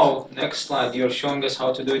now, next slide, you're showing us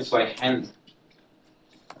how to do it by hand.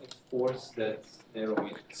 Force that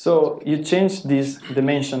narrowing. So you change this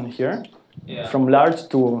dimension here. Yeah. From large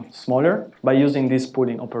to smaller by using this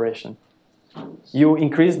pooling operation. You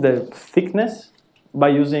increase the thickness by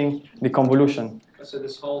using the convolution. So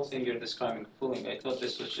this whole thing you're describing pooling, I thought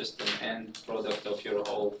this was just an end product of your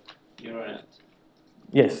whole neural net.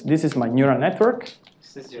 Yes, this is my neural network.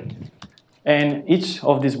 This is your And each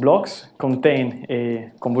of these blocks contain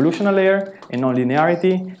a convolutional layer, a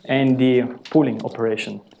nonlinearity, and the pooling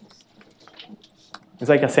operation. It's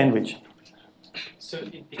like a sandwich. So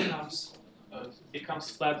it becomes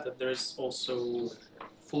flat that there's also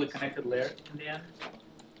fully connected layer in the end,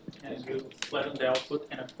 and you flatten the output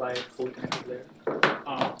and apply a fully connected layer,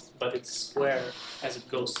 but it's square as it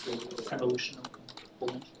goes through convolutional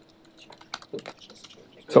pooling.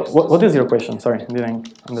 So what is your question? Sorry,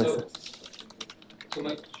 didn't understand. So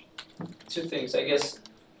my two things, I guess,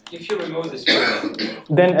 if you remove this pooling,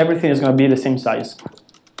 Then everything is going to be the same size.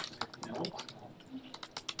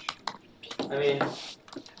 I mean,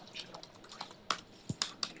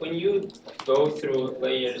 when you go through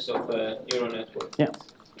layers of a neural network, Yeah.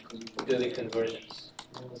 do the conversions.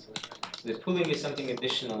 The pooling is something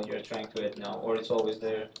additional you're trying to add now, or it's always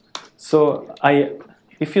there. So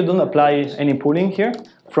if you don't apply any pooling here,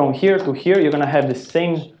 from here to here, you're going to have the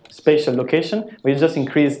same spatial location, but you just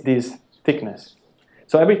increase this thickness.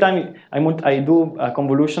 So every time I do a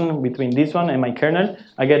convolution between this one and my kernel,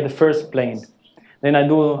 I get the first plane. Then I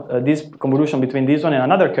do this convolution between this one and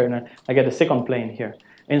another kernel, I get the second plane here,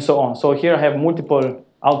 and so on. So here I have multiple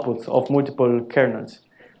outputs of multiple kernels.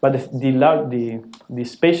 But the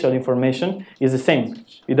spatial information is the same.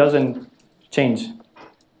 It doesn't change.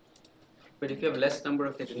 But if you have less number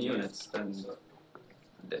of hidden units, then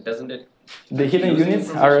doesn't it? The hidden units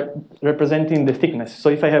are representing the thickness. So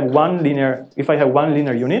if I have one linear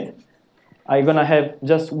unit, I'm gonna have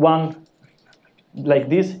just one like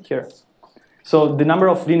this here. So the number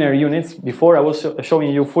of linear units before I was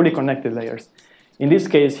showing you fully connected layers. In this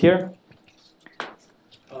case here,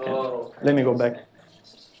 okay, let me go back.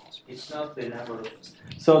 It's not the number of...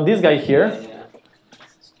 So this guy here,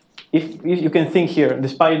 if you can think here,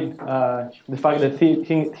 despite the fact that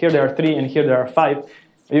here there are 3 and here there are 5,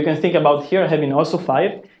 you can think about here having also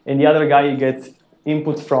 5, and the other guy gets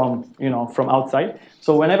input from from outside.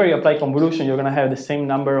 So whenever you apply convolution, you're going to have the same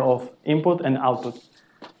number of input and output.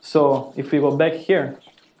 So if we go back here,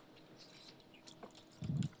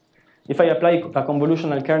 if I apply a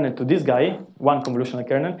convolutional kernel to this guy, one convolutional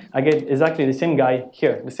kernel, I get exactly the same guy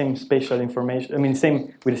here, the same spatial information. I mean,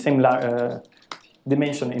 with the same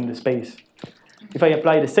dimension in the space. If I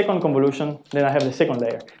apply the second convolution, then I have the second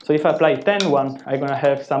layer. So if I apply 10 one, I'm going to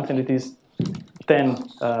have something that is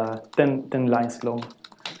 10 lines long.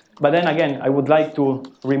 But then again, I would like to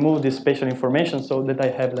remove this spatial information so that I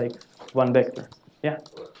have like one vector. Yeah?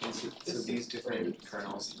 So these different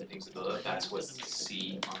kernels and things below, that's what's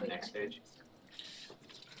C on the next page?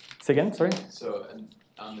 Say again, sorry? So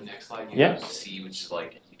on the next slide, you Yeah. have C, which is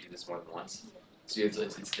like, you do this more than once. So it's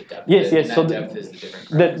the depth. Yes, yes. And So that depth is the different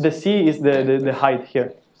kernels. the C is the height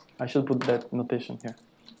here. I should put that notation here.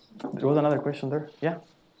 There was another question there. Yeah?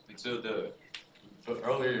 So but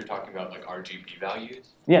earlier you're talking about like RGB values?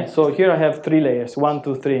 Yeah, so here I have 3 layers, 1,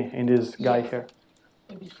 2, 3 in this guy here.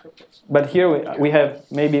 But here we have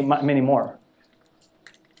maybe many more.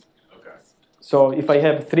 Okay. So if I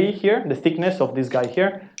have 3 here, the thickness of this guy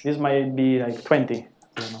here, this might be like 20.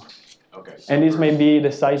 I don't know. Okay. So And this may be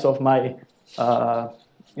the size of my,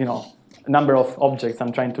 number of objects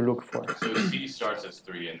I'm trying to look for. So C starts as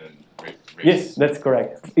 3 and then Yes, that's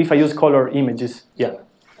correct. If I use color images, yeah.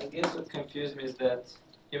 I guess what confused me is that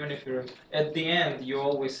even if you're at the end, you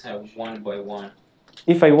always have 1 by 1.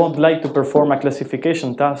 If I would like to perform a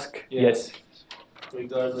classification task, yes.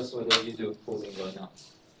 Regardless whether you do pooling or not.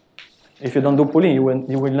 If you don't do pooling,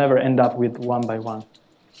 you will never end up with 1 by 1.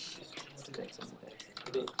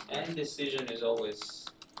 The end decision is always...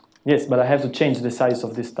 Yes, but I have to change the size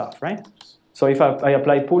of this stuff, right? So if I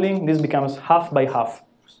apply pooling, this becomes half by half.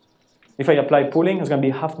 If I apply pooling, it's going to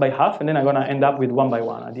be half by half, and then I'm going to end up with 1 by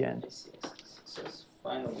 1 at the end. So the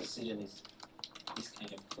final decision is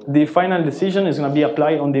kind of cool. The final decision is going to be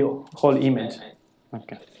applied on the whole image.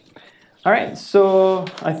 Okay. All right, so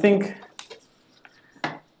I think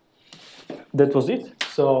that was it.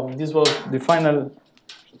 So this was the final.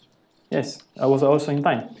 Yes, I was also in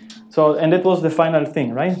time. So, and that was the final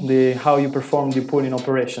thing, right? How you perform the pooling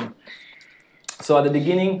operation. So at the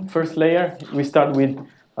beginning, first layer, we start with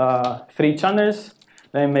 3 channels.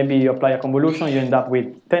 Then maybe you apply a convolution, you end up with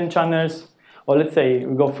 10 channels. Or let's say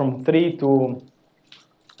we go from 3 to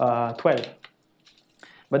 12.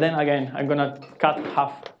 But then again, I'm gonna cut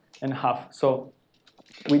half and half. So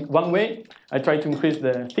with one way, I try to increase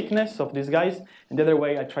the thickness of these guys, and the other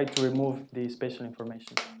way, I try to remove the spatial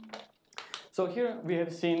information. So here we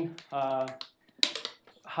have seen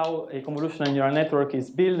how a convolutional neural network is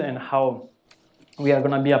built and how we are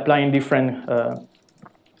going to be applying different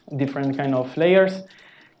kind of layers.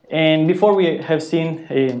 And before we have seen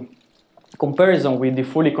a comparison with the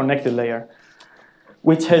fully connected layer,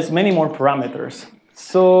 which has many more parameters.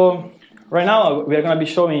 So right now we are going to be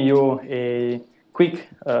showing you a quick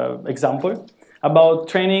example about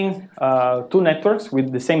training two networks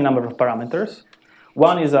with the same number of parameters.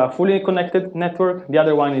 One is a fully connected network, the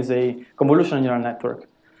other one is a convolutional neural network.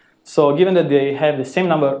 So given that they have the same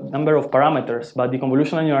number of parameters, but the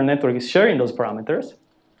convolutional neural network is sharing those parameters,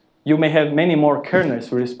 you may have many more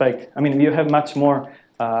kernels with respect. I mean, you have much more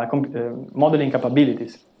modeling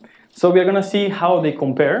capabilities. So we are going to see how they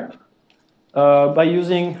compare by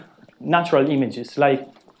using natural images, like,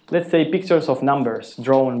 let's say, pictures of numbers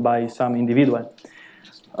drawn by some individual.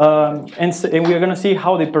 And we are going to see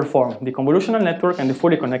how they perform, the convolutional network and the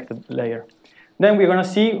fully connected layer. Then we're going to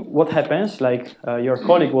see what happens, like your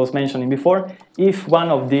colleague was mentioning before, if one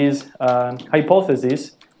of these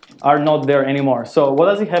hypotheses are not there anymore. So what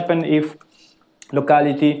does it happen if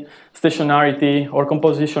locality, stationarity, or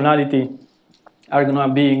compositionality are going to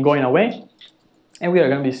be going away? And we are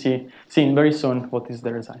going to be seeing very soon what is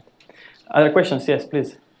the result. Other questions? Yes,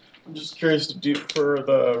 please. I'm just curious, for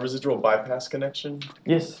the residual bypass connection?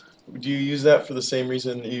 Yes. Do you use that for the same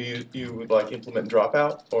reason you would like implement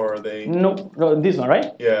dropout, or are they? No, this one,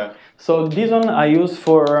 right? Yeah. So this one I use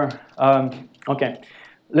for, okay,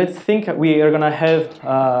 let's think we are going to have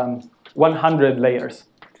 100 layers,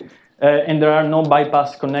 and there are no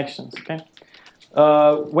bypass connections, okay?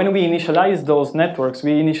 When we initialize those networks,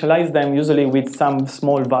 we initialize them usually with some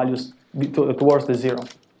small values towards the zero.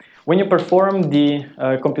 When you perform the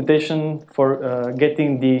computation for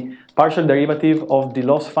getting the partial derivative of the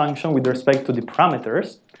loss function with respect to the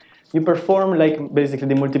parameters, you perform like basically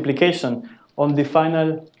the multiplication on the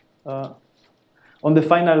final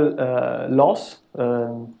loss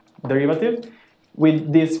derivative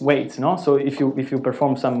with these weights. No, so if you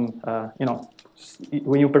perform some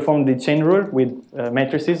when you perform the chain rule with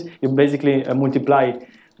matrices, you basically multiply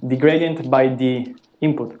the gradient by the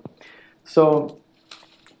input. So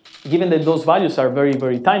given that those values are very,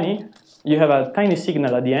 very tiny, you have a tiny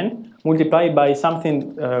signal at the end multiplied by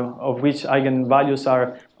something of which eigenvalues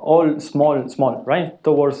are all small, right,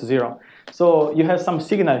 towards zero. So you have some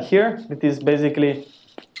signal here that is basically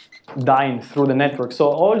dying through the network. So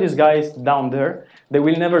all these guys down there, they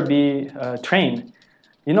will never be trained.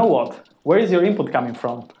 You know what? Where is your input coming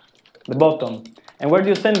from? The bottom. And where do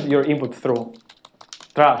you send your input through?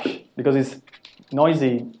 Trash, because it's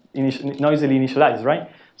noisily initialized,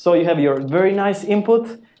 right? So you have your very nice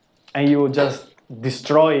input, and you just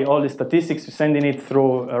destroy all the statistics, sending it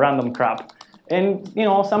through a random crap. And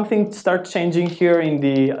something starts changing here in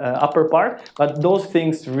the upper part, but those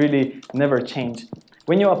things really never change.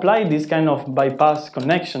 When you apply this kind of bypass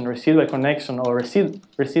connection, residual connection, or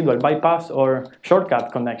residual bypass, or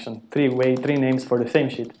shortcut connection, three names for the same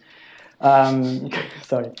shit.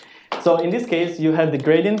 Sorry. So in this case, you have the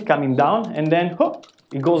gradient coming down, and then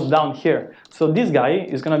it goes down here. So this guy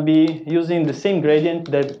is going to be using the same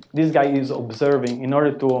gradient that this guy is observing in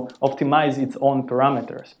order to optimize its own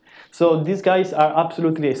parameters. So these guys are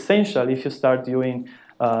absolutely essential if you start doing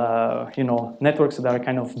networks that are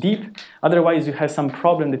kind of deep. Otherwise, you have some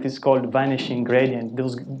problem that is called vanishing gradient.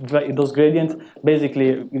 Those gradients,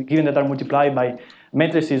 basically, given that are multiplied by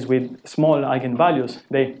matrices with small eigenvalues,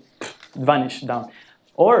 they vanish down.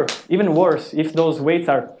 Or even worse, if those weights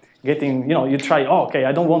are getting, you try, okay,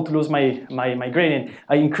 I don't want to lose my gradient.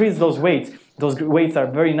 I increase those weights. Those weights are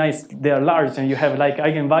very nice. They are large, and you have like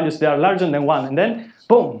eigenvalues. They are larger than 1, and then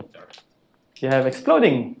boom, you have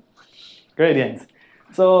exploding gradients.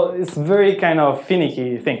 So it's very kind of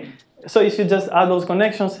finicky thing. So if you just add those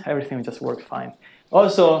connections, everything will just work fine.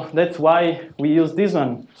 Also, that's why we use this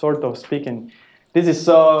one, sort of speaking. This is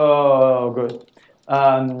so good.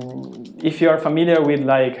 If you are familiar with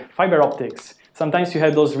like fiber optics, sometimes you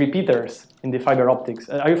have those repeaters in the fiber optics.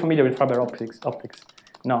 Are you familiar with fiber optics?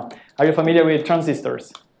 No. Are you familiar with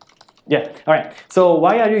transistors? Yeah, all right. So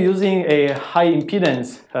why are you using a high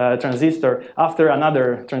impedance transistor after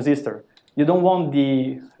another transistor? You don't want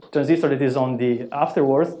the transistor that is on the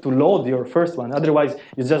afterwards to load your first one. Otherwise,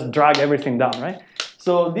 you just drag everything down, right?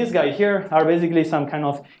 So these guys here are basically some kind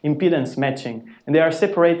of impedance matching. And they are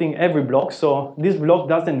separating every block. So this block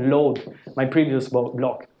doesn't load my previous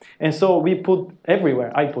block. And so we put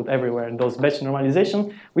everywhere, I put everywhere those batch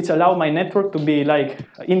normalization, which allow my network to be like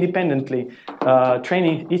independently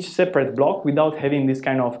training each separate block without having this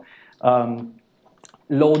kind of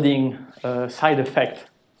loading side effect,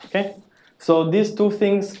 okay? So these two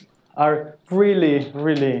things are really,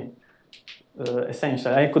 really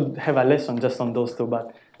essential. I could have a lesson just on those two,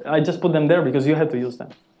 but I just put them there because you have to use them.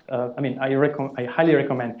 I mean, I highly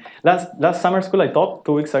recommend. Last summer school I taught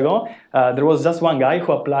 2 weeks ago, there was just one guy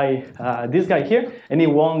who applied, this guy here, and he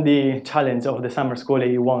won the challenge of the summer school.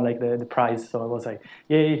 He won like the prize, so I was like,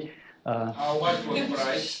 yay. How much was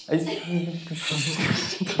price? I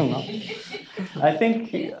don't know. I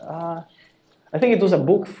think it was a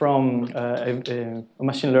book from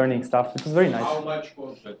machine learning stuff. It was very nice. How much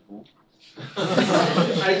was that book?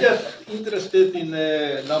 I just interested in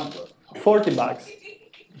a number. $40.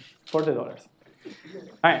 $40. All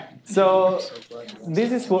right. So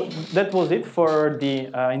that was it for the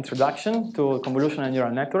introduction to convolutional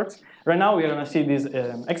neural networks. Right now we are going to see this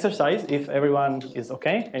exercise, if everyone is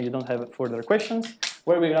okay and you don't have further questions,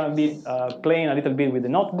 where we're going to be playing a little bit with the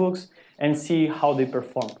notebooks and see how they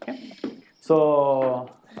perform. Okay? So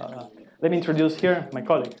let me introduce here my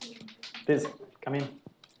colleague. Please come in.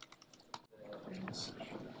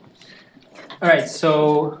 All right,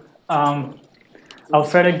 so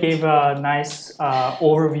Alfredo gave a nice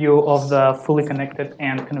overview of the fully connected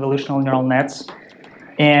and convolutional neural nets.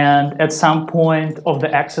 And at some point of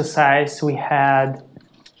the exercise, we had,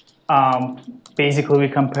 basically we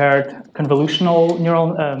compared convolutional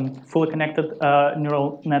neural, fully connected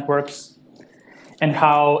neural networks and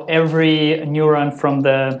how every neuron from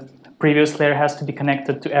the previous layer has to be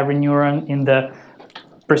connected to every neuron in the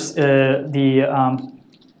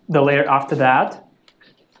layer after that.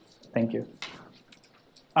 Thank you.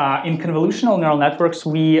 In convolutional neural networks,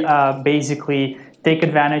 we basically take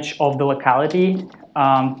advantage of the locality,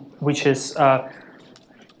 which is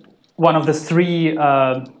one of the three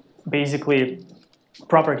basically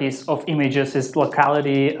properties of images is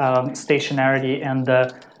locality, stationarity, and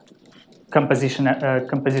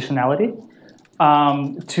compositionality.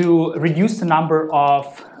 To reduce the number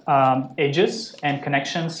of edges and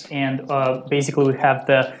connections, and basically we have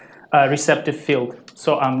the receptive field.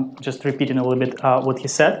 So I'm just repeating a little bit what he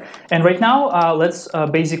said. And right now, let's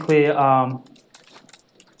basically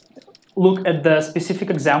look at the specific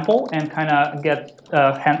example and kind of get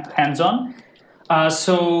hands-on.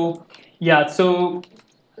 So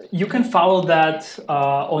you can follow that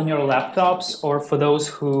on your laptops, or for those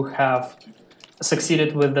who have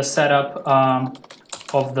succeeded with the setup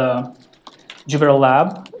of the Jupyter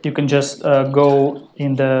Lab, you can just go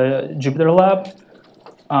in the Jupyter Lab.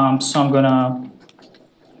 So I'm gonna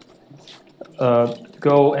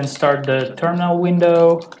go and start the terminal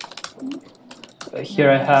window.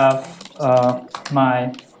 Here I have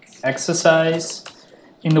my exercise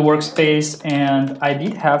in the workspace, and I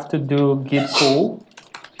did have to do git pull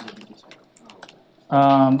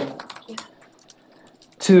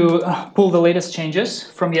to pull the latest changes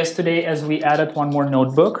from yesterday, as we added one more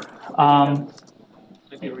notebook.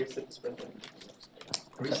 Maybe reset this printer.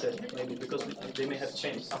 Reset, maybe, because they may have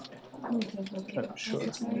changed something. Sure.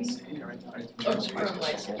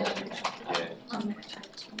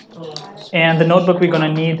 And the notebook we're going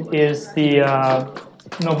to need is the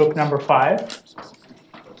notebook number 5.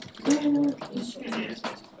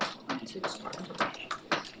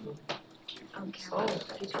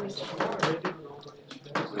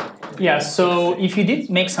 Yeah, so if you did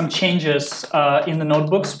make some changes in the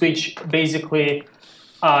notebooks, which basically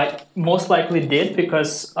most likely did,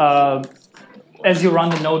 because as you run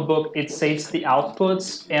the notebook, it saves the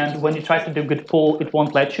outputs, and when you try to do git pull, it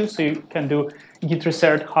won't let you. So you can do git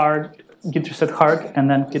reset hard, and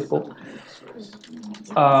then git pull.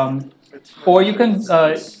 Or you can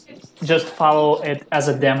just follow it as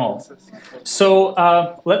a demo. So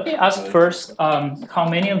let me ask first, how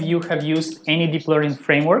many of you have used any deep learning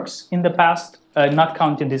frameworks in the past, not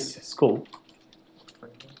counting this school?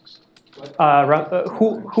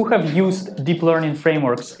 Who have used deep learning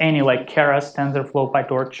frameworks, any, like Keras, TensorFlow,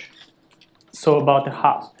 PyTorch? So about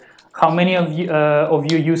half. How many of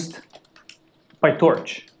you used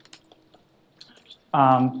PyTorch?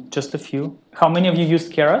 Just a few. How many of you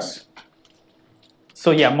used Keras? So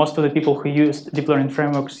yeah, most of the people who used deep learning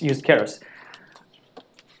frameworks used Keras.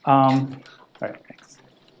 All right, thanks.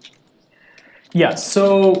 Yeah,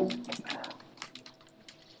 so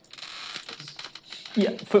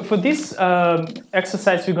yeah, for this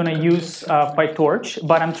exercise, we're going to use PyTorch,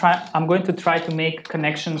 but I'm going to try to make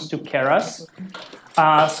connections to Keras.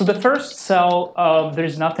 So the first cell, there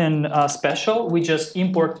is nothing special. We just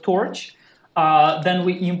import torch. Then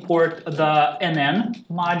we import the NN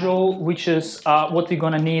module, which is what we're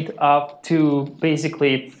going to need to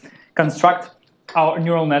basically construct our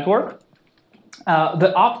neural network.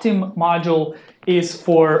 The optim module is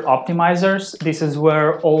for optimizers. This is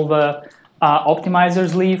where all the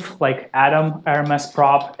optimizers live, like Atom, RMS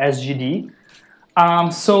prop, SGD.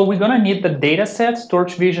 So we're gonna need the data sets,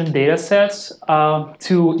 Torch Vision data sets,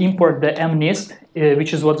 to import the MNIST,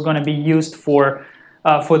 which is what's gonna be used for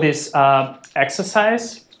this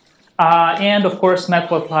exercise. And of course,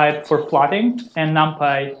 Matplotlib for plotting, and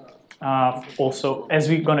NumPy also. As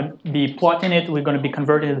we're gonna be plotting it, we're gonna be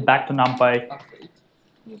converting it back to NumPy.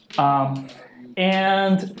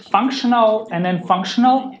 And functional,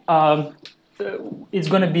 is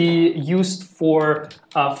going to be used for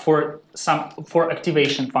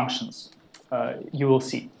activation functions. You will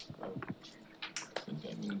see.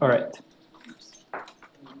 All right.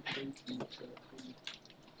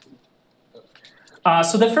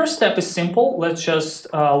 So the first step is simple. Let's just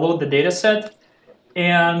load the data set.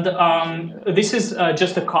 And this is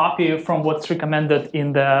just a copy from what's recommended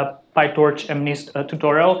in the PyTorch MNIST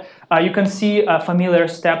tutorial. You can see familiar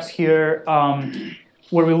steps here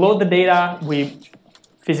where we load the data, we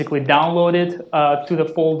physically download it to the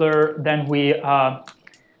folder, then we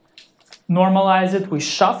normalize it, we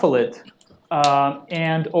shuffle it,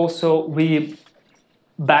 and also we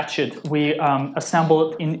batch it. We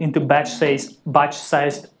assemble it into batch-sized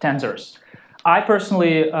tensors. I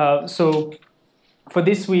personally, so for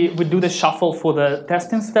this we do the shuffle for the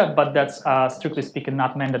testing step, but that's strictly speaking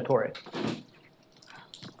not mandatory.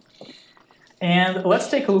 And let's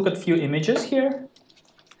take a look at a few images here.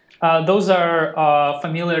 Those are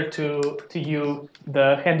familiar to you,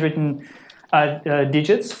 the handwritten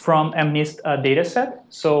digits from MNIST dataset,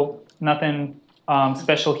 so nothing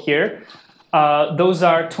special here. Those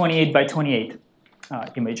are 28 by 28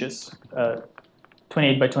 images,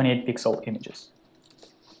 28 by 28 pixel images.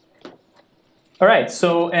 All right,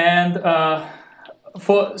 so the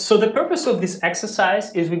purpose of this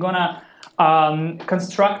exercise is we're gonna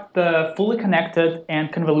construct the fully connected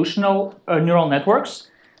and convolutional neural networks.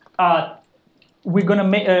 We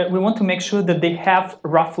want to make sure that they have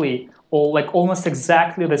roughly or like almost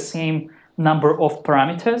exactly the same number of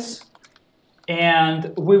parameters,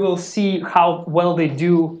 and we will see how well they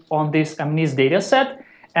do on this MNIST data set,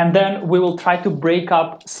 and then we will try to break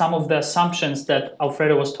up some of the assumptions that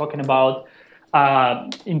Alfredo was talking about,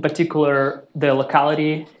 in particular the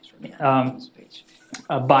locality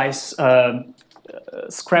by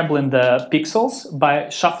scrambling the pixels, by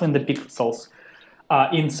shuffling the pixels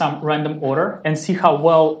in some random order, and see how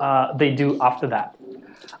well they do after that.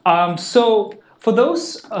 So for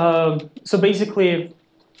those, so basically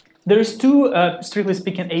there's two, strictly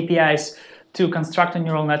speaking, APIs to construct a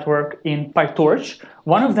neural network in PyTorch.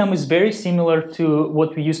 One of them is very similar to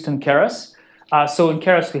what we used in Keras. So in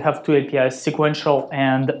Keras we have two APIs, sequential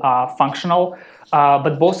and functional,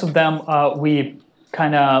 but both of them we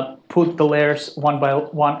kind of put the layers one by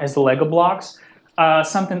one as the Lego blocks.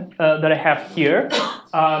 Something that I have here.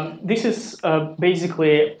 This is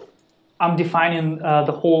basically, I'm defining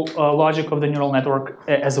the whole logic of the neural network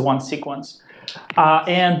as one sequence.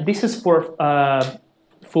 And this is for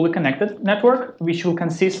fully connected network, which will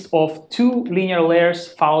consist of two linear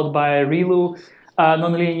layers followed by ReLU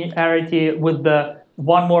nonlinearity with the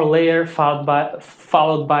one more layer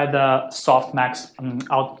followed by the softmax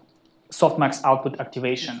output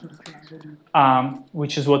activation,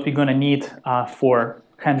 which is what we're going to need for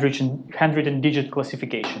handwritten digit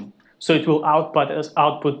classification. So it will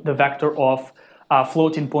output the vector of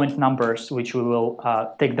floating point numbers, which we will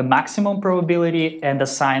take the maximum probability and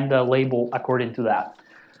assign the label according to that.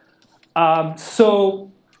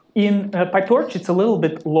 So in PyTorch, it's a little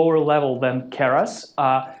bit lower level than Keras.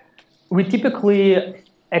 We typically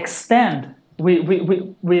extend, we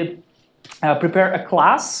prepare a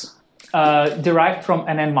class derived from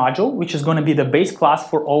an N module, which is going to be the base class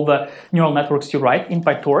for all the neural networks you write in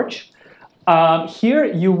PyTorch. Here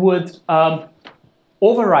you would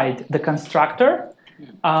override the constructor,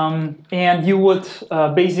 and you would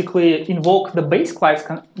basically invoke the base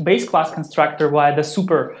class constructor via the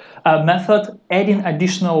super method, adding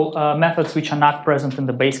additional methods which are not present in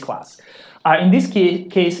the base class. In this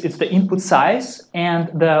case, it's the input size and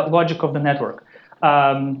the logic of the network.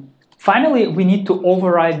 Finally, we need to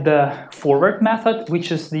override the forward method,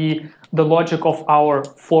 which is the logic of our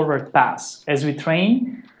forward pass. As we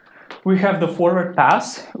train, we have the forward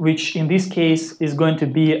pass, which in this case is going to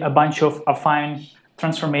be a bunch of affine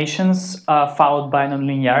transformations followed by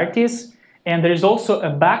nonlinearities. And there is also a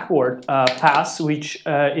backward pass, which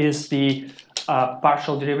is the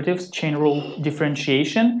partial derivatives chain rule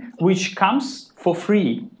differentiation, which comes for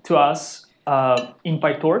free to us in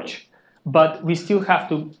PyTorch, but we still have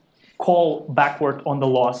to call backward on the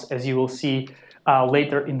loss, as you will see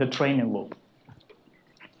later in the training loop.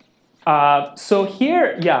 So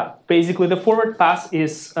here, yeah, basically the forward pass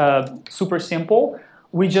is super simple.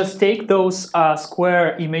 we just take those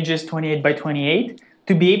square images 28 by 28.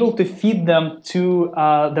 To be able to feed them to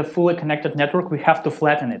the fully connected network, we have to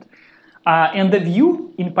flatten it. And the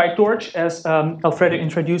view in PyTorch, as Alfredo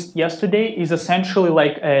introduced yesterday, is essentially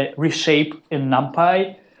like a reshape in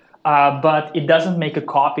NumPy, but it doesn't make a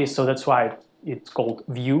copy, so that's why it's called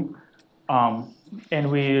view.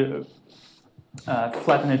 And we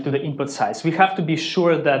flatten it to the input size. We have to be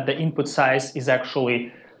sure that the input size is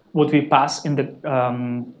actually what we pass in the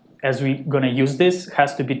as we're going to use this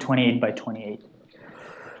has to be 28 by 28.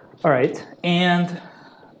 All right, and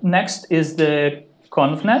next is the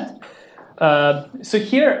ConvNet. So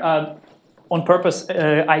here, on purpose,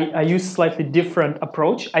 I use slightly different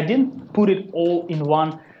approach. I didn't put it all in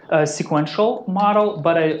one sequential model,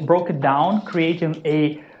 but I broke it down, creating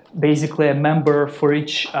basically a member for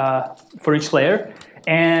each layer.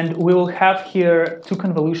 And we'll have here two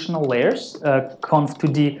convolutional layers,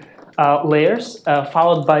 conv2d layers,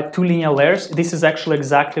 followed by two linear layers. This is actually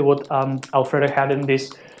exactly what Alfredo had in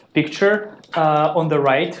this picture on the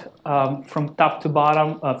right, from top to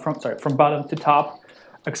bottom, from bottom to top,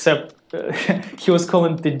 except he was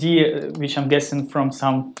calling the D, which I'm guessing from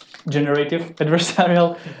some generative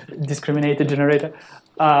adversarial discriminated generator.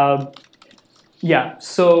 Yeah,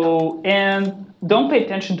 so, and don't pay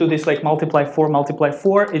attention to this like multiply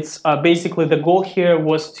 4. It's basically the goal here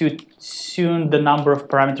was to tune the number of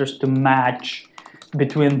parameters to match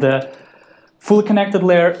between the fully connected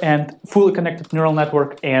layer and fully connected neural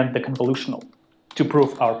network and the convolutional to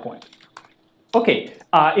prove our point. Okay,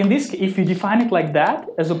 in this, if you define it like that,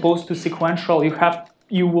 as opposed to sequential,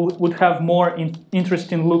 you would have more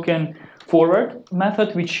interesting looking forward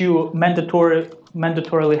method, which you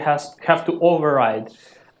mandatorily have to override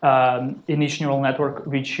in each neural network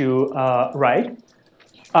which you write.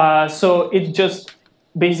 So it just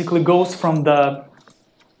basically goes from the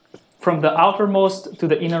outermost to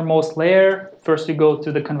the innermost layer. First you go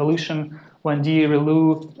to the convolution, 1D,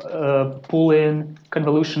 ReLU, pull in,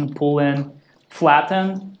 convolution, pull in,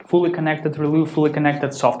 flatten, fully connected ReLU, fully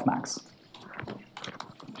connected softmax.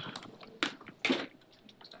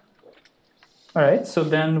 All right, so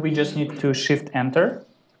then we just need to shift enter.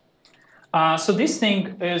 So this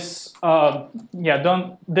thing is,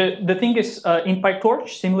 the thing is in PyTorch,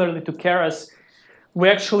 similarly to Keras, we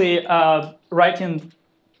actually write in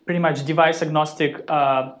pretty much device agnostic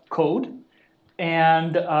code.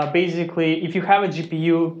 And basically, if you have a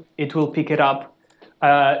GPU, it will pick it up.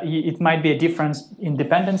 It might be a difference in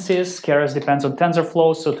dependencies. Keras depends on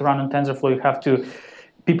TensorFlow, so to run on TensorFlow, you have to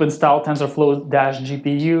pip install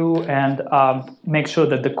TensorFlow-GPU and make sure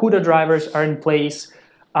that the CUDA drivers are in place.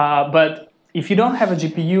 But if you don't have a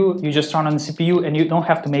GPU, you just run on the CPU and you don't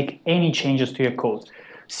have to make any changes to your code.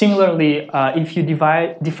 Similarly, if you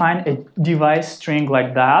define a device string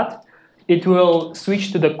like that, it will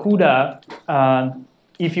switch to the CUDA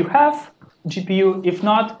if you have GPU. If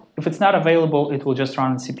not, if it's not available, it will just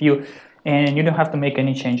run on CPU and you don't have to make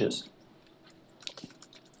any changes.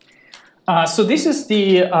 So this is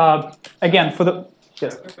the, again, for the,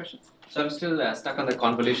 yes? Quick question. So I'm still stuck on the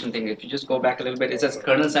convolution thing. If you just go back a little bit, it says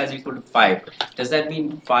kernel size equal to 5. Does that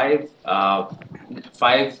mean 5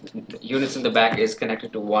 units in the back is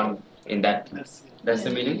connected to 1 in that? That's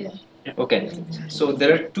the meaning? Yeah. Okay. So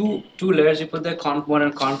there are two layers you put there, conv1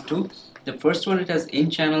 and conv2. The first one, it has in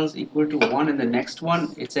channels equal to 1, and the next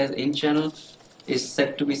one, it says in channel is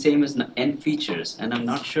set to be same as n features, and I'm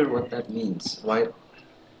not sure what that means. Why?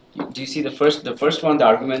 Do you see the first one, the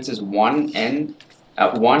arguments is 1 and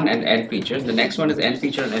n features. The next one is n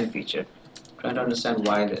feature and n feature. Trying to understand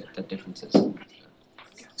why the difference is.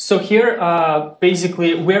 So here,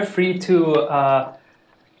 basically, we're free to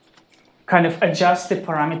kind of adjust the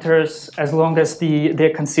parameters as long as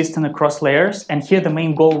they're consistent across layers. And here the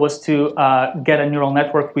main goal was to get a neural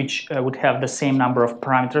network which would have the same number of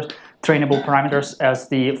parameters, trainable parameters, as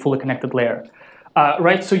the fully connected layer.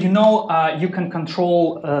 Right, so you can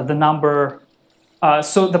control the number.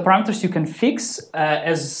 So the parameters you can fix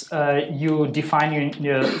as you define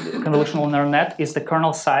your convolutional neural net is the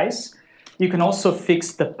kernel size. You can also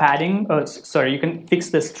fix the padding, you can fix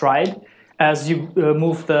the stride as you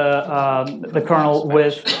move the kernel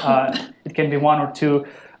width. It can be 1 or 2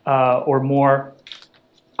 or more.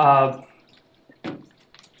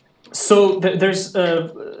 So there's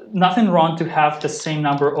nothing wrong to have the same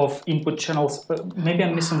number of input channels. Maybe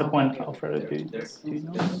I'm missing the point, Alfredo. Do you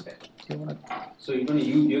know? So you're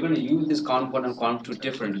going to use this conv1 and conv2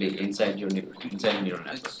 differently inside your neural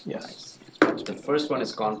network. Yes. The first one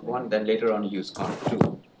is conv1, then later on you use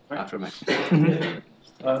conv2 after matching.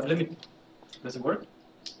 Mm-hmm. Does it work?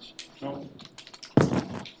 No.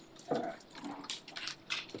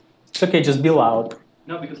 It's okay, just be loud.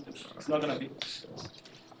 No, because it's not going to be.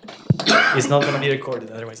 It's not going to be recorded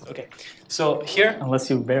otherwise. Okay. So here, Unless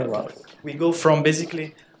you're very loud. we go from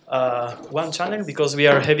basically one channel because we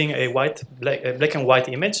are having a black and white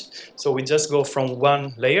image. So we just go from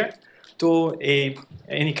one layer to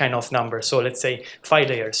any kind of number. So let's say 5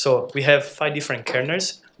 layers. So we have 5 different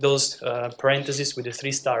kernels. Those parentheses with the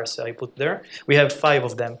 3 stars I put there. We have 5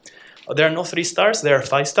 of them. There are no 3 stars. There are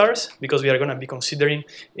 5 stars because we are going to be considering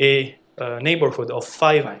a neighborhood of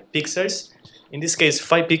 5 pixels. In this case,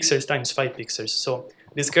 5 pixels times 5 pixels. So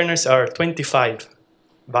these kernels are 25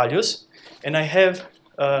 values, and I have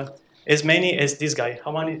as many as this guy.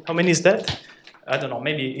 How many is that? I don't know.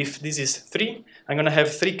 Maybe if this is 3, I'm gonna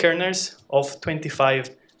have 3 kernels of 25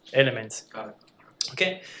 elements.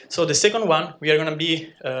 Okay. So the second one we are gonna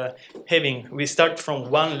be having. We start from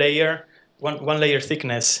one layer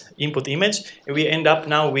thickness input image, and we end up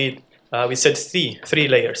now with we said three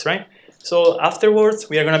layers, right? So afterwards,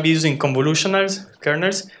 we are going to be using convolutional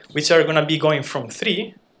kernels, which are going to be going from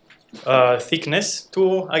 3 thickness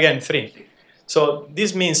to, again, 3. So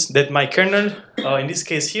this means that my kernel, in this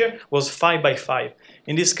case here, was 5 by 5.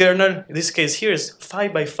 In this kernel, in this case here is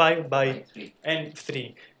 5 by 5 by and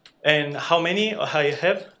 3. And how many I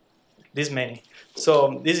have? This many.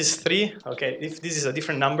 So this is 3. Okay, if this is a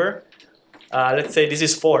different number, let's say this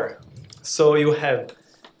is 4. So you have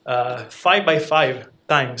 5 by 5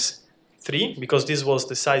 times 3, because this was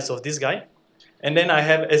the size of this guy. And then I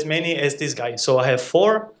have as many as this guy. So I have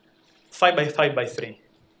 4, 5 by 5 by 3.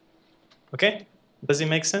 Okay? Does it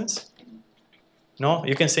make sense? No?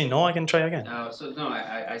 You can say no, I can try again. I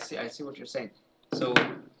see what you're saying. So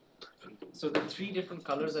the 3 different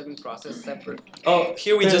colors have been processed separate. Oh,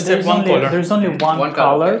 here we just have one color. There's only one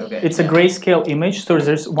color. Okay. It's a grayscale image, so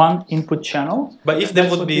there's one input channel. But if there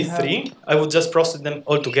would be 3, I would just process them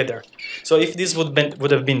all together. So if this would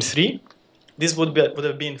have been 3, this would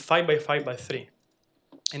have been 5 by 5 by 3.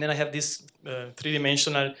 And then I have this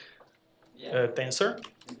 3-dimensional tensor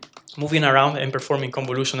moving around and performing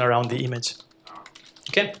convolution around the image.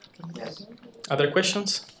 Okay? Other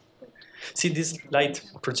questions? See this light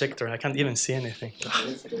projector, I can't even see anything.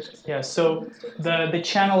 Yeah, so the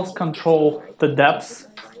channels control the depth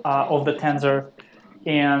of the tensor,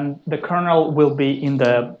 and the kernel will be in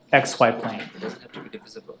the XY plane. It doesn't have to be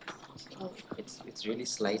divisible. It's really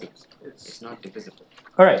sliding. It's not divisible.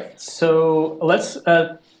 All right, so let's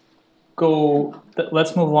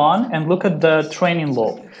move on and look at the training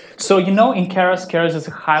loop. So you know in Keras is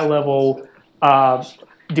a high-level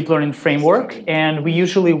deep learning framework, and we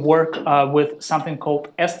usually work with something called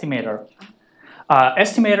estimator.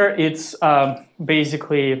 Estimator, it's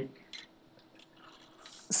basically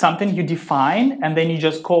something you define, and then you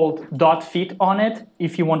just call .fit on it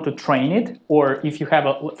if you want to train it, or if you have,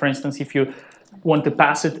 for instance, if you want to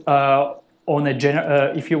pass it on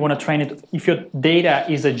a if you want to train it, if your data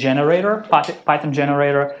is a generator, Python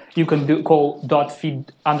generator, you can call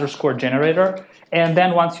 .fit _ generator. And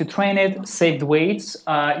then once you train it, save the weights,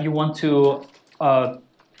 you want to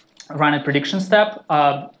run a prediction step.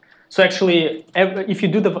 So actually, if you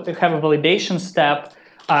have a validation step,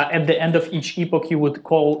 at the end of each epoch, you would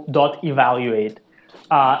call .evaluate.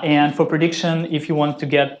 And for prediction, if you want to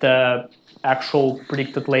get the actual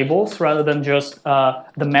predicted labels rather than just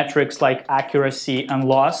the metrics like accuracy and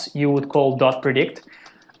loss, you would call .predict.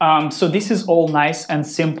 So this is all nice and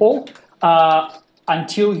simple.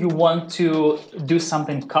 Until you want to do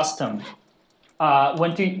something custom.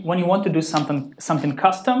 When you want to do something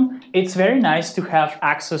custom, it's very nice to have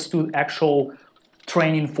access to actual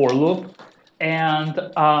training for loop, and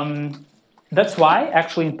that's why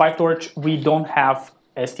actually in PyTorch we don't have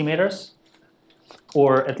estimators,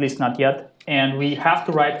 or at least not yet, and we have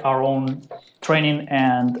to write our own training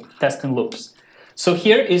and testing loops. So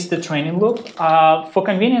here is the training loop. For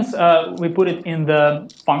convenience, we put it in the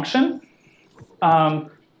function.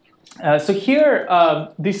 So here,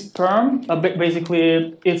 this perm,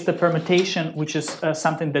 basically, it's the permutation, which is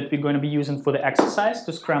something that we're going to be using for the exercise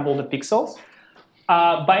to scramble the pixels.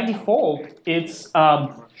 By default, it's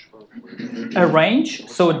a range,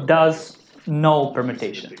 so it does no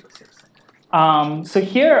permutation. So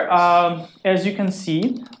here, as you can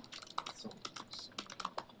see,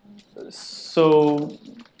 so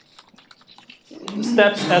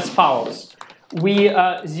steps as follows. We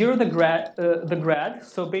zero the grad.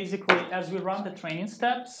 So basically, as we run the training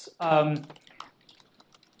steps,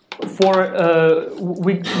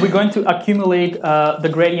 we're going to accumulate the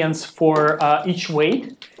gradients for each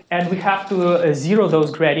weight, and we have to zero those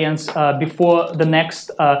gradients before the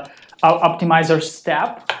next optimizer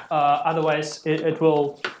step. Otherwise, it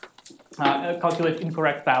will calculate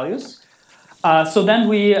incorrect values. So then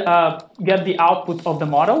we get the output of the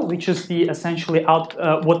model, which is the essentially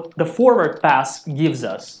what the forward pass gives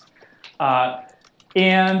us.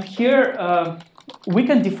 And here we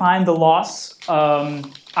can define the loss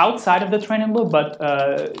outside of the training loop, but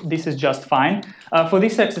this is just fine. For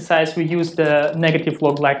this exercise, we use the negative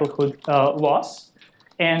log likelihood loss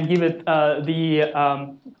and give it the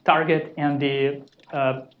target and the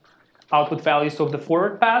output values of the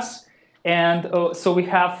forward pass. And so we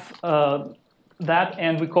have that,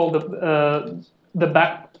 and we call the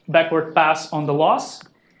backward pass on the loss,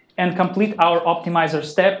 and complete our optimizer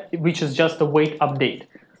step, which is just a weight update.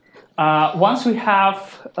 Once we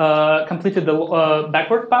have completed the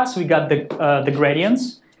backward pass, we got the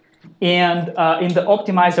gradients, and in the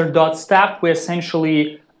optimizer dot step, we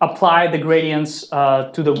essentially apply the gradients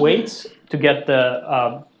to the weights to get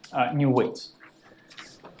the new weights.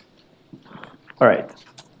 All right.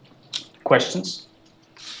 Questions?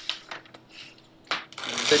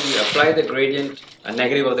 So you apply the gradient, a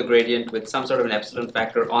negative of the gradient with some sort of an epsilon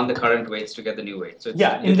factor on the current weights to get the new weight. So it's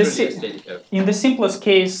in the simplest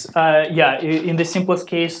case, in the simplest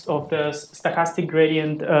case of the stochastic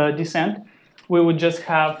gradient descent, we would just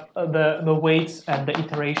have the weights at the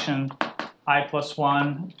iteration I plus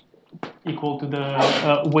 1 equal to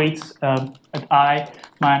the weights at I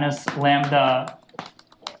minus lambda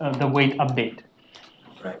the weight update.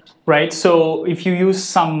 Right. So if you use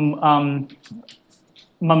some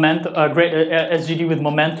SGD with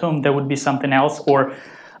momentum, there would be something else. Or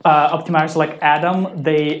optimizers like Adam,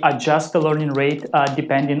 they adjust the learning rate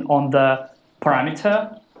depending on the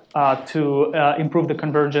parameter to improve the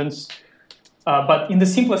convergence. But in the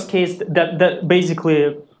simplest case, that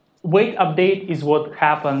basically weight update is what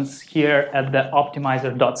happens here at the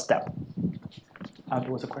optimizer dot step.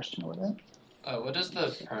 There was a question over there. What does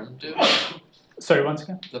the perm do? Sorry, once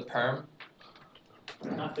again. The perm?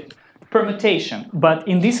 Nothing. Permutation, but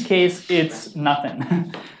in this case, it's nothing.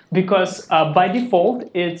 Because by default,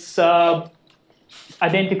 it's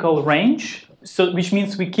identical range, so which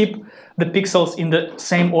means we keep the pixels in the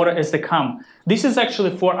same order as they come. This is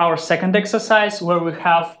actually for our second exercise where we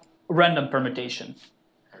have random permutation.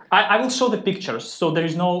 I will show the pictures, so there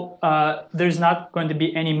is no, there's not going to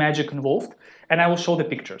be any magic involved, and I will show the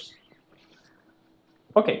pictures.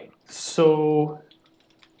 Okay, so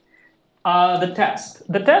the test.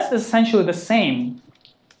 The test is essentially the same.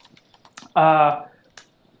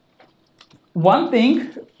 One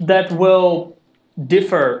thing that will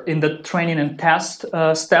differ in the training and test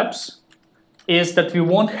steps is that we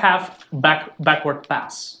won't have backward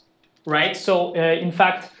pass, right? So in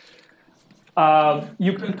fact,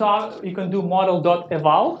 you can do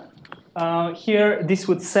model.eval. Here, this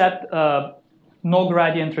would set no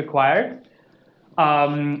gradient required.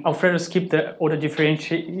 Alfredo skipped the order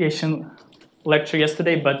differentiation lecture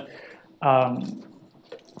yesterday, but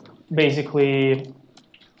basically,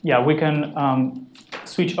 yeah, we can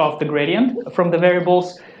switch off the gradient from the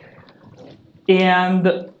variables.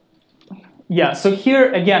 And yeah, so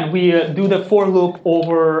here again, we do the for loop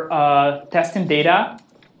over testing data.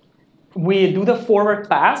 We do the forward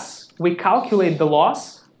pass, we calculate the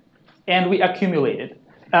loss, and we accumulate it.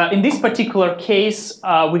 In this particular case,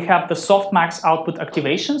 we have the softmax output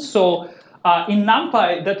activation. So in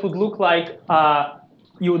NumPy, that would look like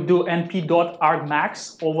you would do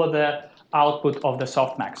np.argmax over the output of the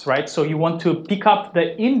softmax, right? So you want to pick up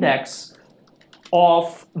the index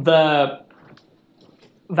of the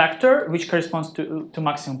vector, which corresponds to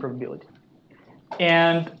maximum probability.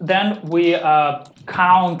 And then we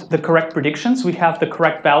count the correct predictions. We have the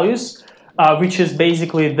correct values, which is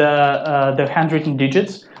basically the handwritten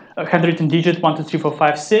digits. Handwritten digit 1, 2, 3, 4,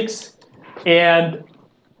 5, 6. And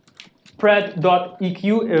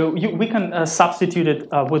pred.eq, we can substitute it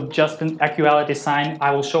with just an equality sign.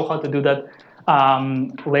 I will show how to do that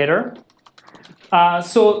later.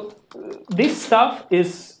 So this stuff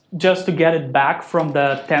is just to get it back from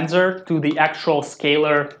the tensor to the actual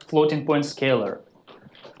scalar, floating point scalar.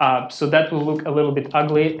 So that will look a little bit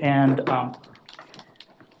ugly, and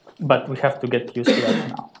but we have to get used to that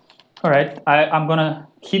now. All right, I'm gonna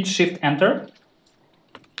hit Shift Enter.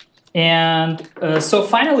 And so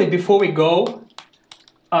finally, before we go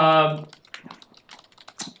and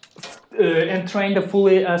train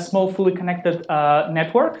the small, fully connected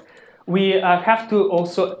network, we have to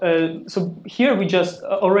also, so here we just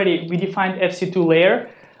we defined FC2 layer.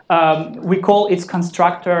 We call its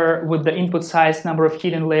constructor with the input size, number of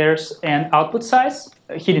hidden layers, and output size,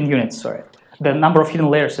 hidden units, sorry. The number of hidden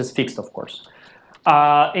layers is fixed, of course.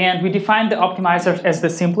 And we define the optimizer as the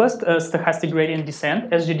simplest, stochastic gradient descent,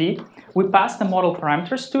 SGD. We pass the model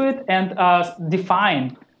parameters to it and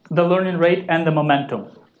define the learning rate and the momentum.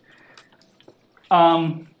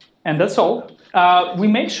 And that's all. We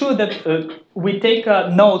make sure that we take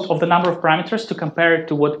a note of the number of parameters to compare it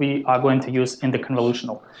to what we are going to use in the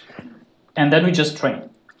convolutional. And then we just train.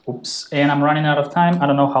 Oops, and I'm running out of time. I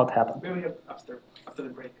don't know how it happened. Maybe after the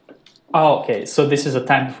break. Oh, okay, so this is a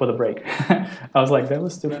time before the break. I was like, that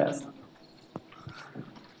was too fast.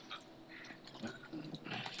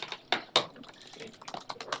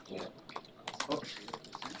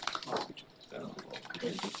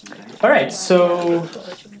 All right, so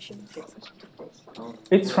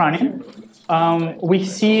it's running. We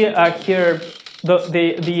see here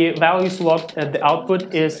the values logged at the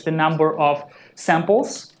output is the number of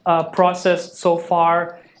samples processed so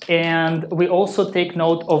far, and we also take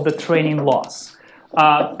note of the training loss.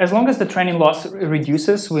 As long as the training loss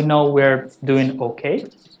reduces, we know we're doing okay.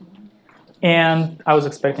 And I was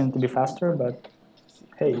expecting it to be faster, but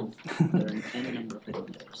hey.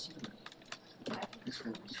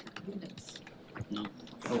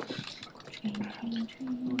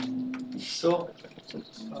 So,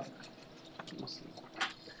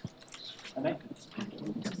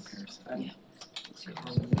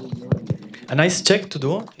 a nice check to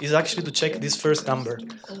do is actually to check this first number.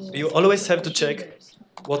 You always have to check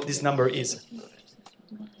what this number is.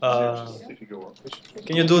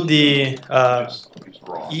 Can you do the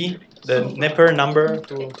E, the Neper number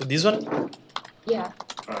to this one? Yeah.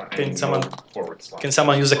 Can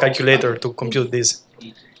someone use a calculator to compute this?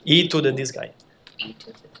 E to this guy.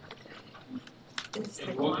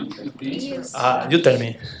 You tell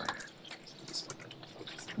me.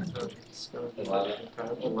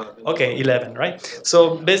 Okay, 11, right?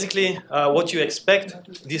 So basically, what you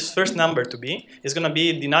expect this first number to be is going to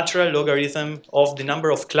be the natural logarithm of the number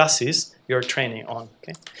of classes you're training on.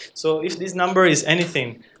 Okay, so if this number is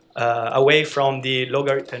anything away from the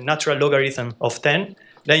natural logarithm of 10,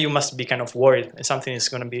 then you must be kind of worried something is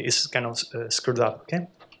going to be kind of screwed up. Okay,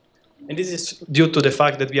 and this is due to the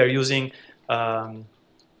fact that we are using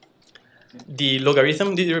the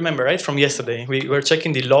logarithm. Did you remember, right, from yesterday? We were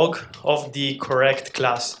checking the log of the correct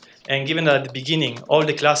class. And given that at the beginning, all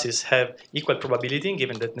the classes have equal probability,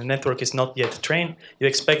 given that the network is not yet trained, you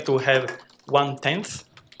expect to have 1/10.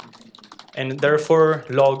 And therefore,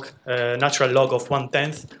 natural log of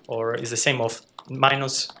 1/10 is the same of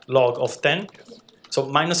minus log of 10. So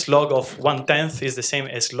minus log of 1/10 is the same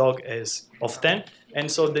as log of 10. And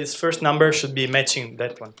so this first number should be matching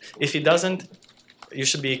that one. If it doesn't, you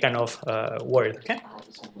should be kind of worried, okay?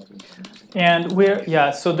 And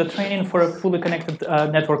so the training for a fully connected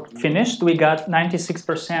network finished. We got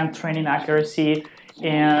 96% training accuracy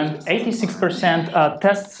and 86%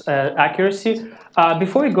 tests accuracy.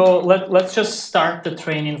 Before we go, let's just start the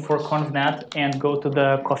training for ConvNet and go to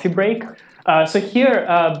the coffee break. So here,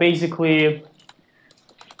 basically,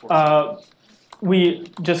 we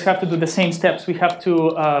just have to do the same steps. We have to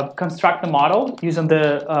construct the model using the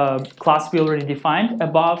class we already defined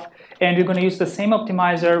above, and we're going to use the same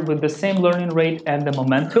optimizer with the same learning rate and the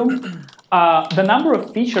momentum. The number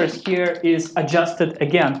of features here is adjusted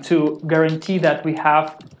again to guarantee that we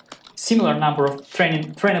have similar number of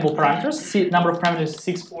trainable parameters. Number of parameters is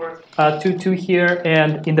 6422 here,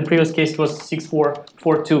 and in the previous case it was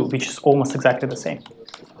 6442, which is almost exactly the same.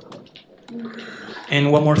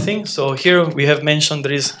 And one more thing, so here we have mentioned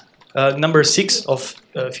there is number 6 of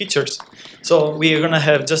features. So we are going to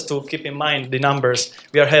have, just to keep in mind the numbers,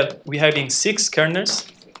 we're having 6 kernels,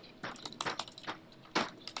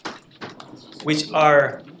 which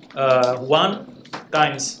are 1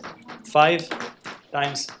 times 5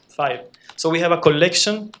 times 5. So we have a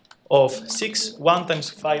collection of 6, 1 times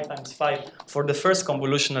 5 times 5 for the first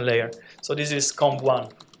convolutional layer. So this is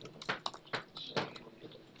conv1.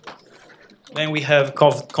 Then we have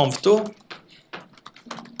conv2,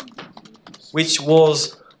 which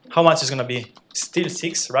was, how much is going to be? Still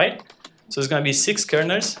 6, right? So it's going to be 6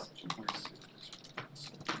 kernels.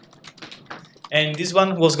 And this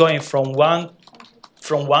one was going from 1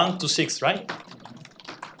 to 6, right?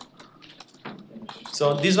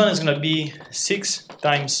 So this one is going to be 6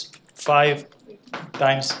 times 5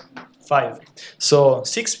 times 5. So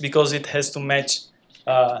 6 because it has to match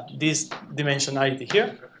this dimensionality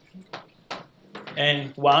here.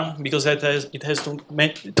 And 1 because it has to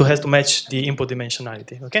match the input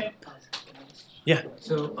dimensionality. Okay? Yeah.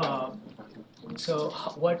 So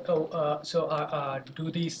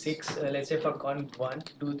do these 6 let's say for conv1,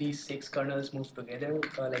 do these 6 kernels move together,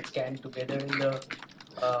 like scan together in the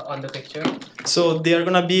on the picture? So they are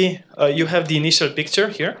gonna be you have the initial picture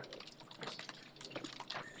here,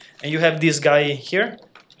 and you have this guy here,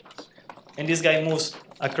 and this guy moves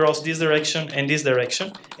across this direction, and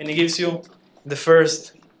it gives you the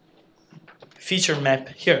first feature map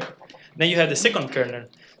here. Then you have the second kernel.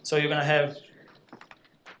 So you're gonna have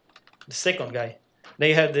the second guy. Then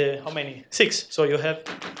you have the, how many? 6. So you have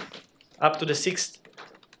up to the 6th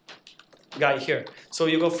guy here. So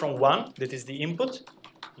you go from 1, that is the input,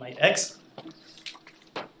 my x,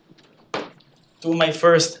 to my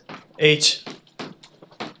first h1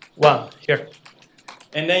 here.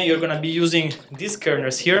 And then you're going to be using these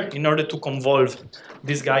kernels here in order to convolve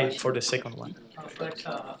this guy for the second one. But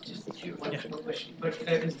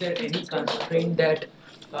is there any constraint that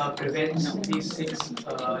prevents these 6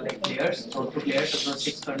 layers, output layers of those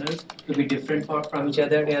 6 kernels to be different from each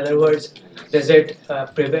other? In other words, does it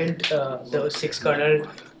prevent those 6 kernels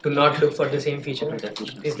to not look for the same feature?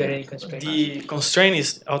 Is there any constraint? The constraint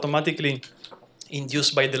is automatically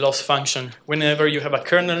induced by the loss function. Whenever you have a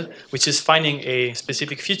kernel which is finding a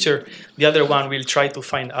specific feature, the other one will try to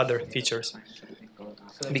find other features.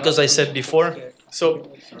 Because I said before,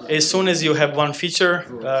 so as soon as you have one feature,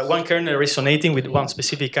 one kernel resonating with one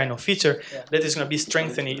specific kind of feature, that is going to be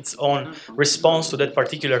strengthening its own response to that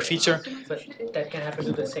particular feature. But that can happen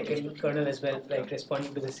to the second kernel as well, like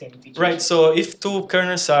responding to the same feature. Right, so if 2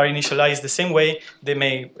 kernels are initialized the same way, they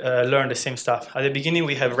may learn the same stuff. At the beginning,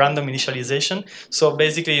 we have random initialization. So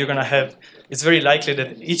basically, you're going to have, it's very likely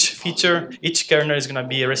that each feature, each kernel is going to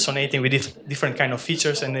be resonating with different kind of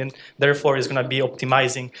features, and then therefore is going to be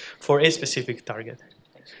optimizing for a specific target.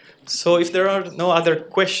 So if there are no other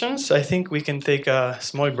questions, I think we can take a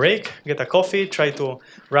small break, get a coffee, try to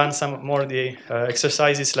run some more of the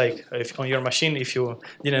exercises like if on your machine if you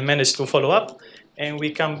didn't manage to follow up. And we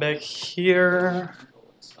come back here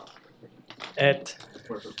at,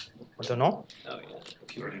 I don't know.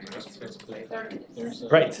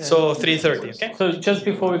 Right, so 3:30, okay? So just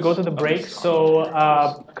before we go to the break, so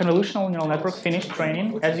convolutional neural network finished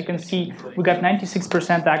training. As you can see, we got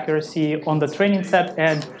 96% accuracy on the training set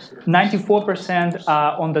and 94%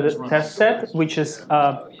 on the test set, which is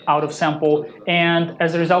out of sample. And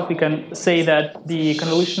as a result, we can say that the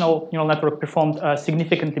convolutional neural network performed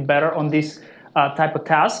significantly better on this type of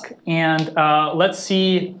task. And let's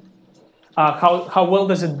see how well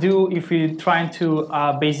does it do if we're trying to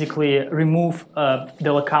basically remove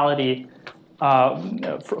the locality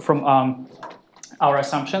from our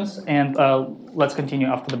assumptions. And let's continue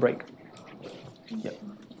after the break. Yep.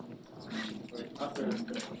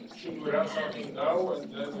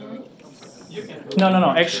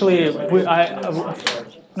 No. Actually,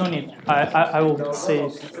 no need. I will say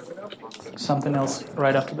something else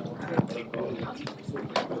right after that.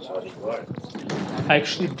 I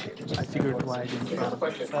figured why I didn't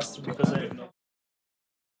run faster because I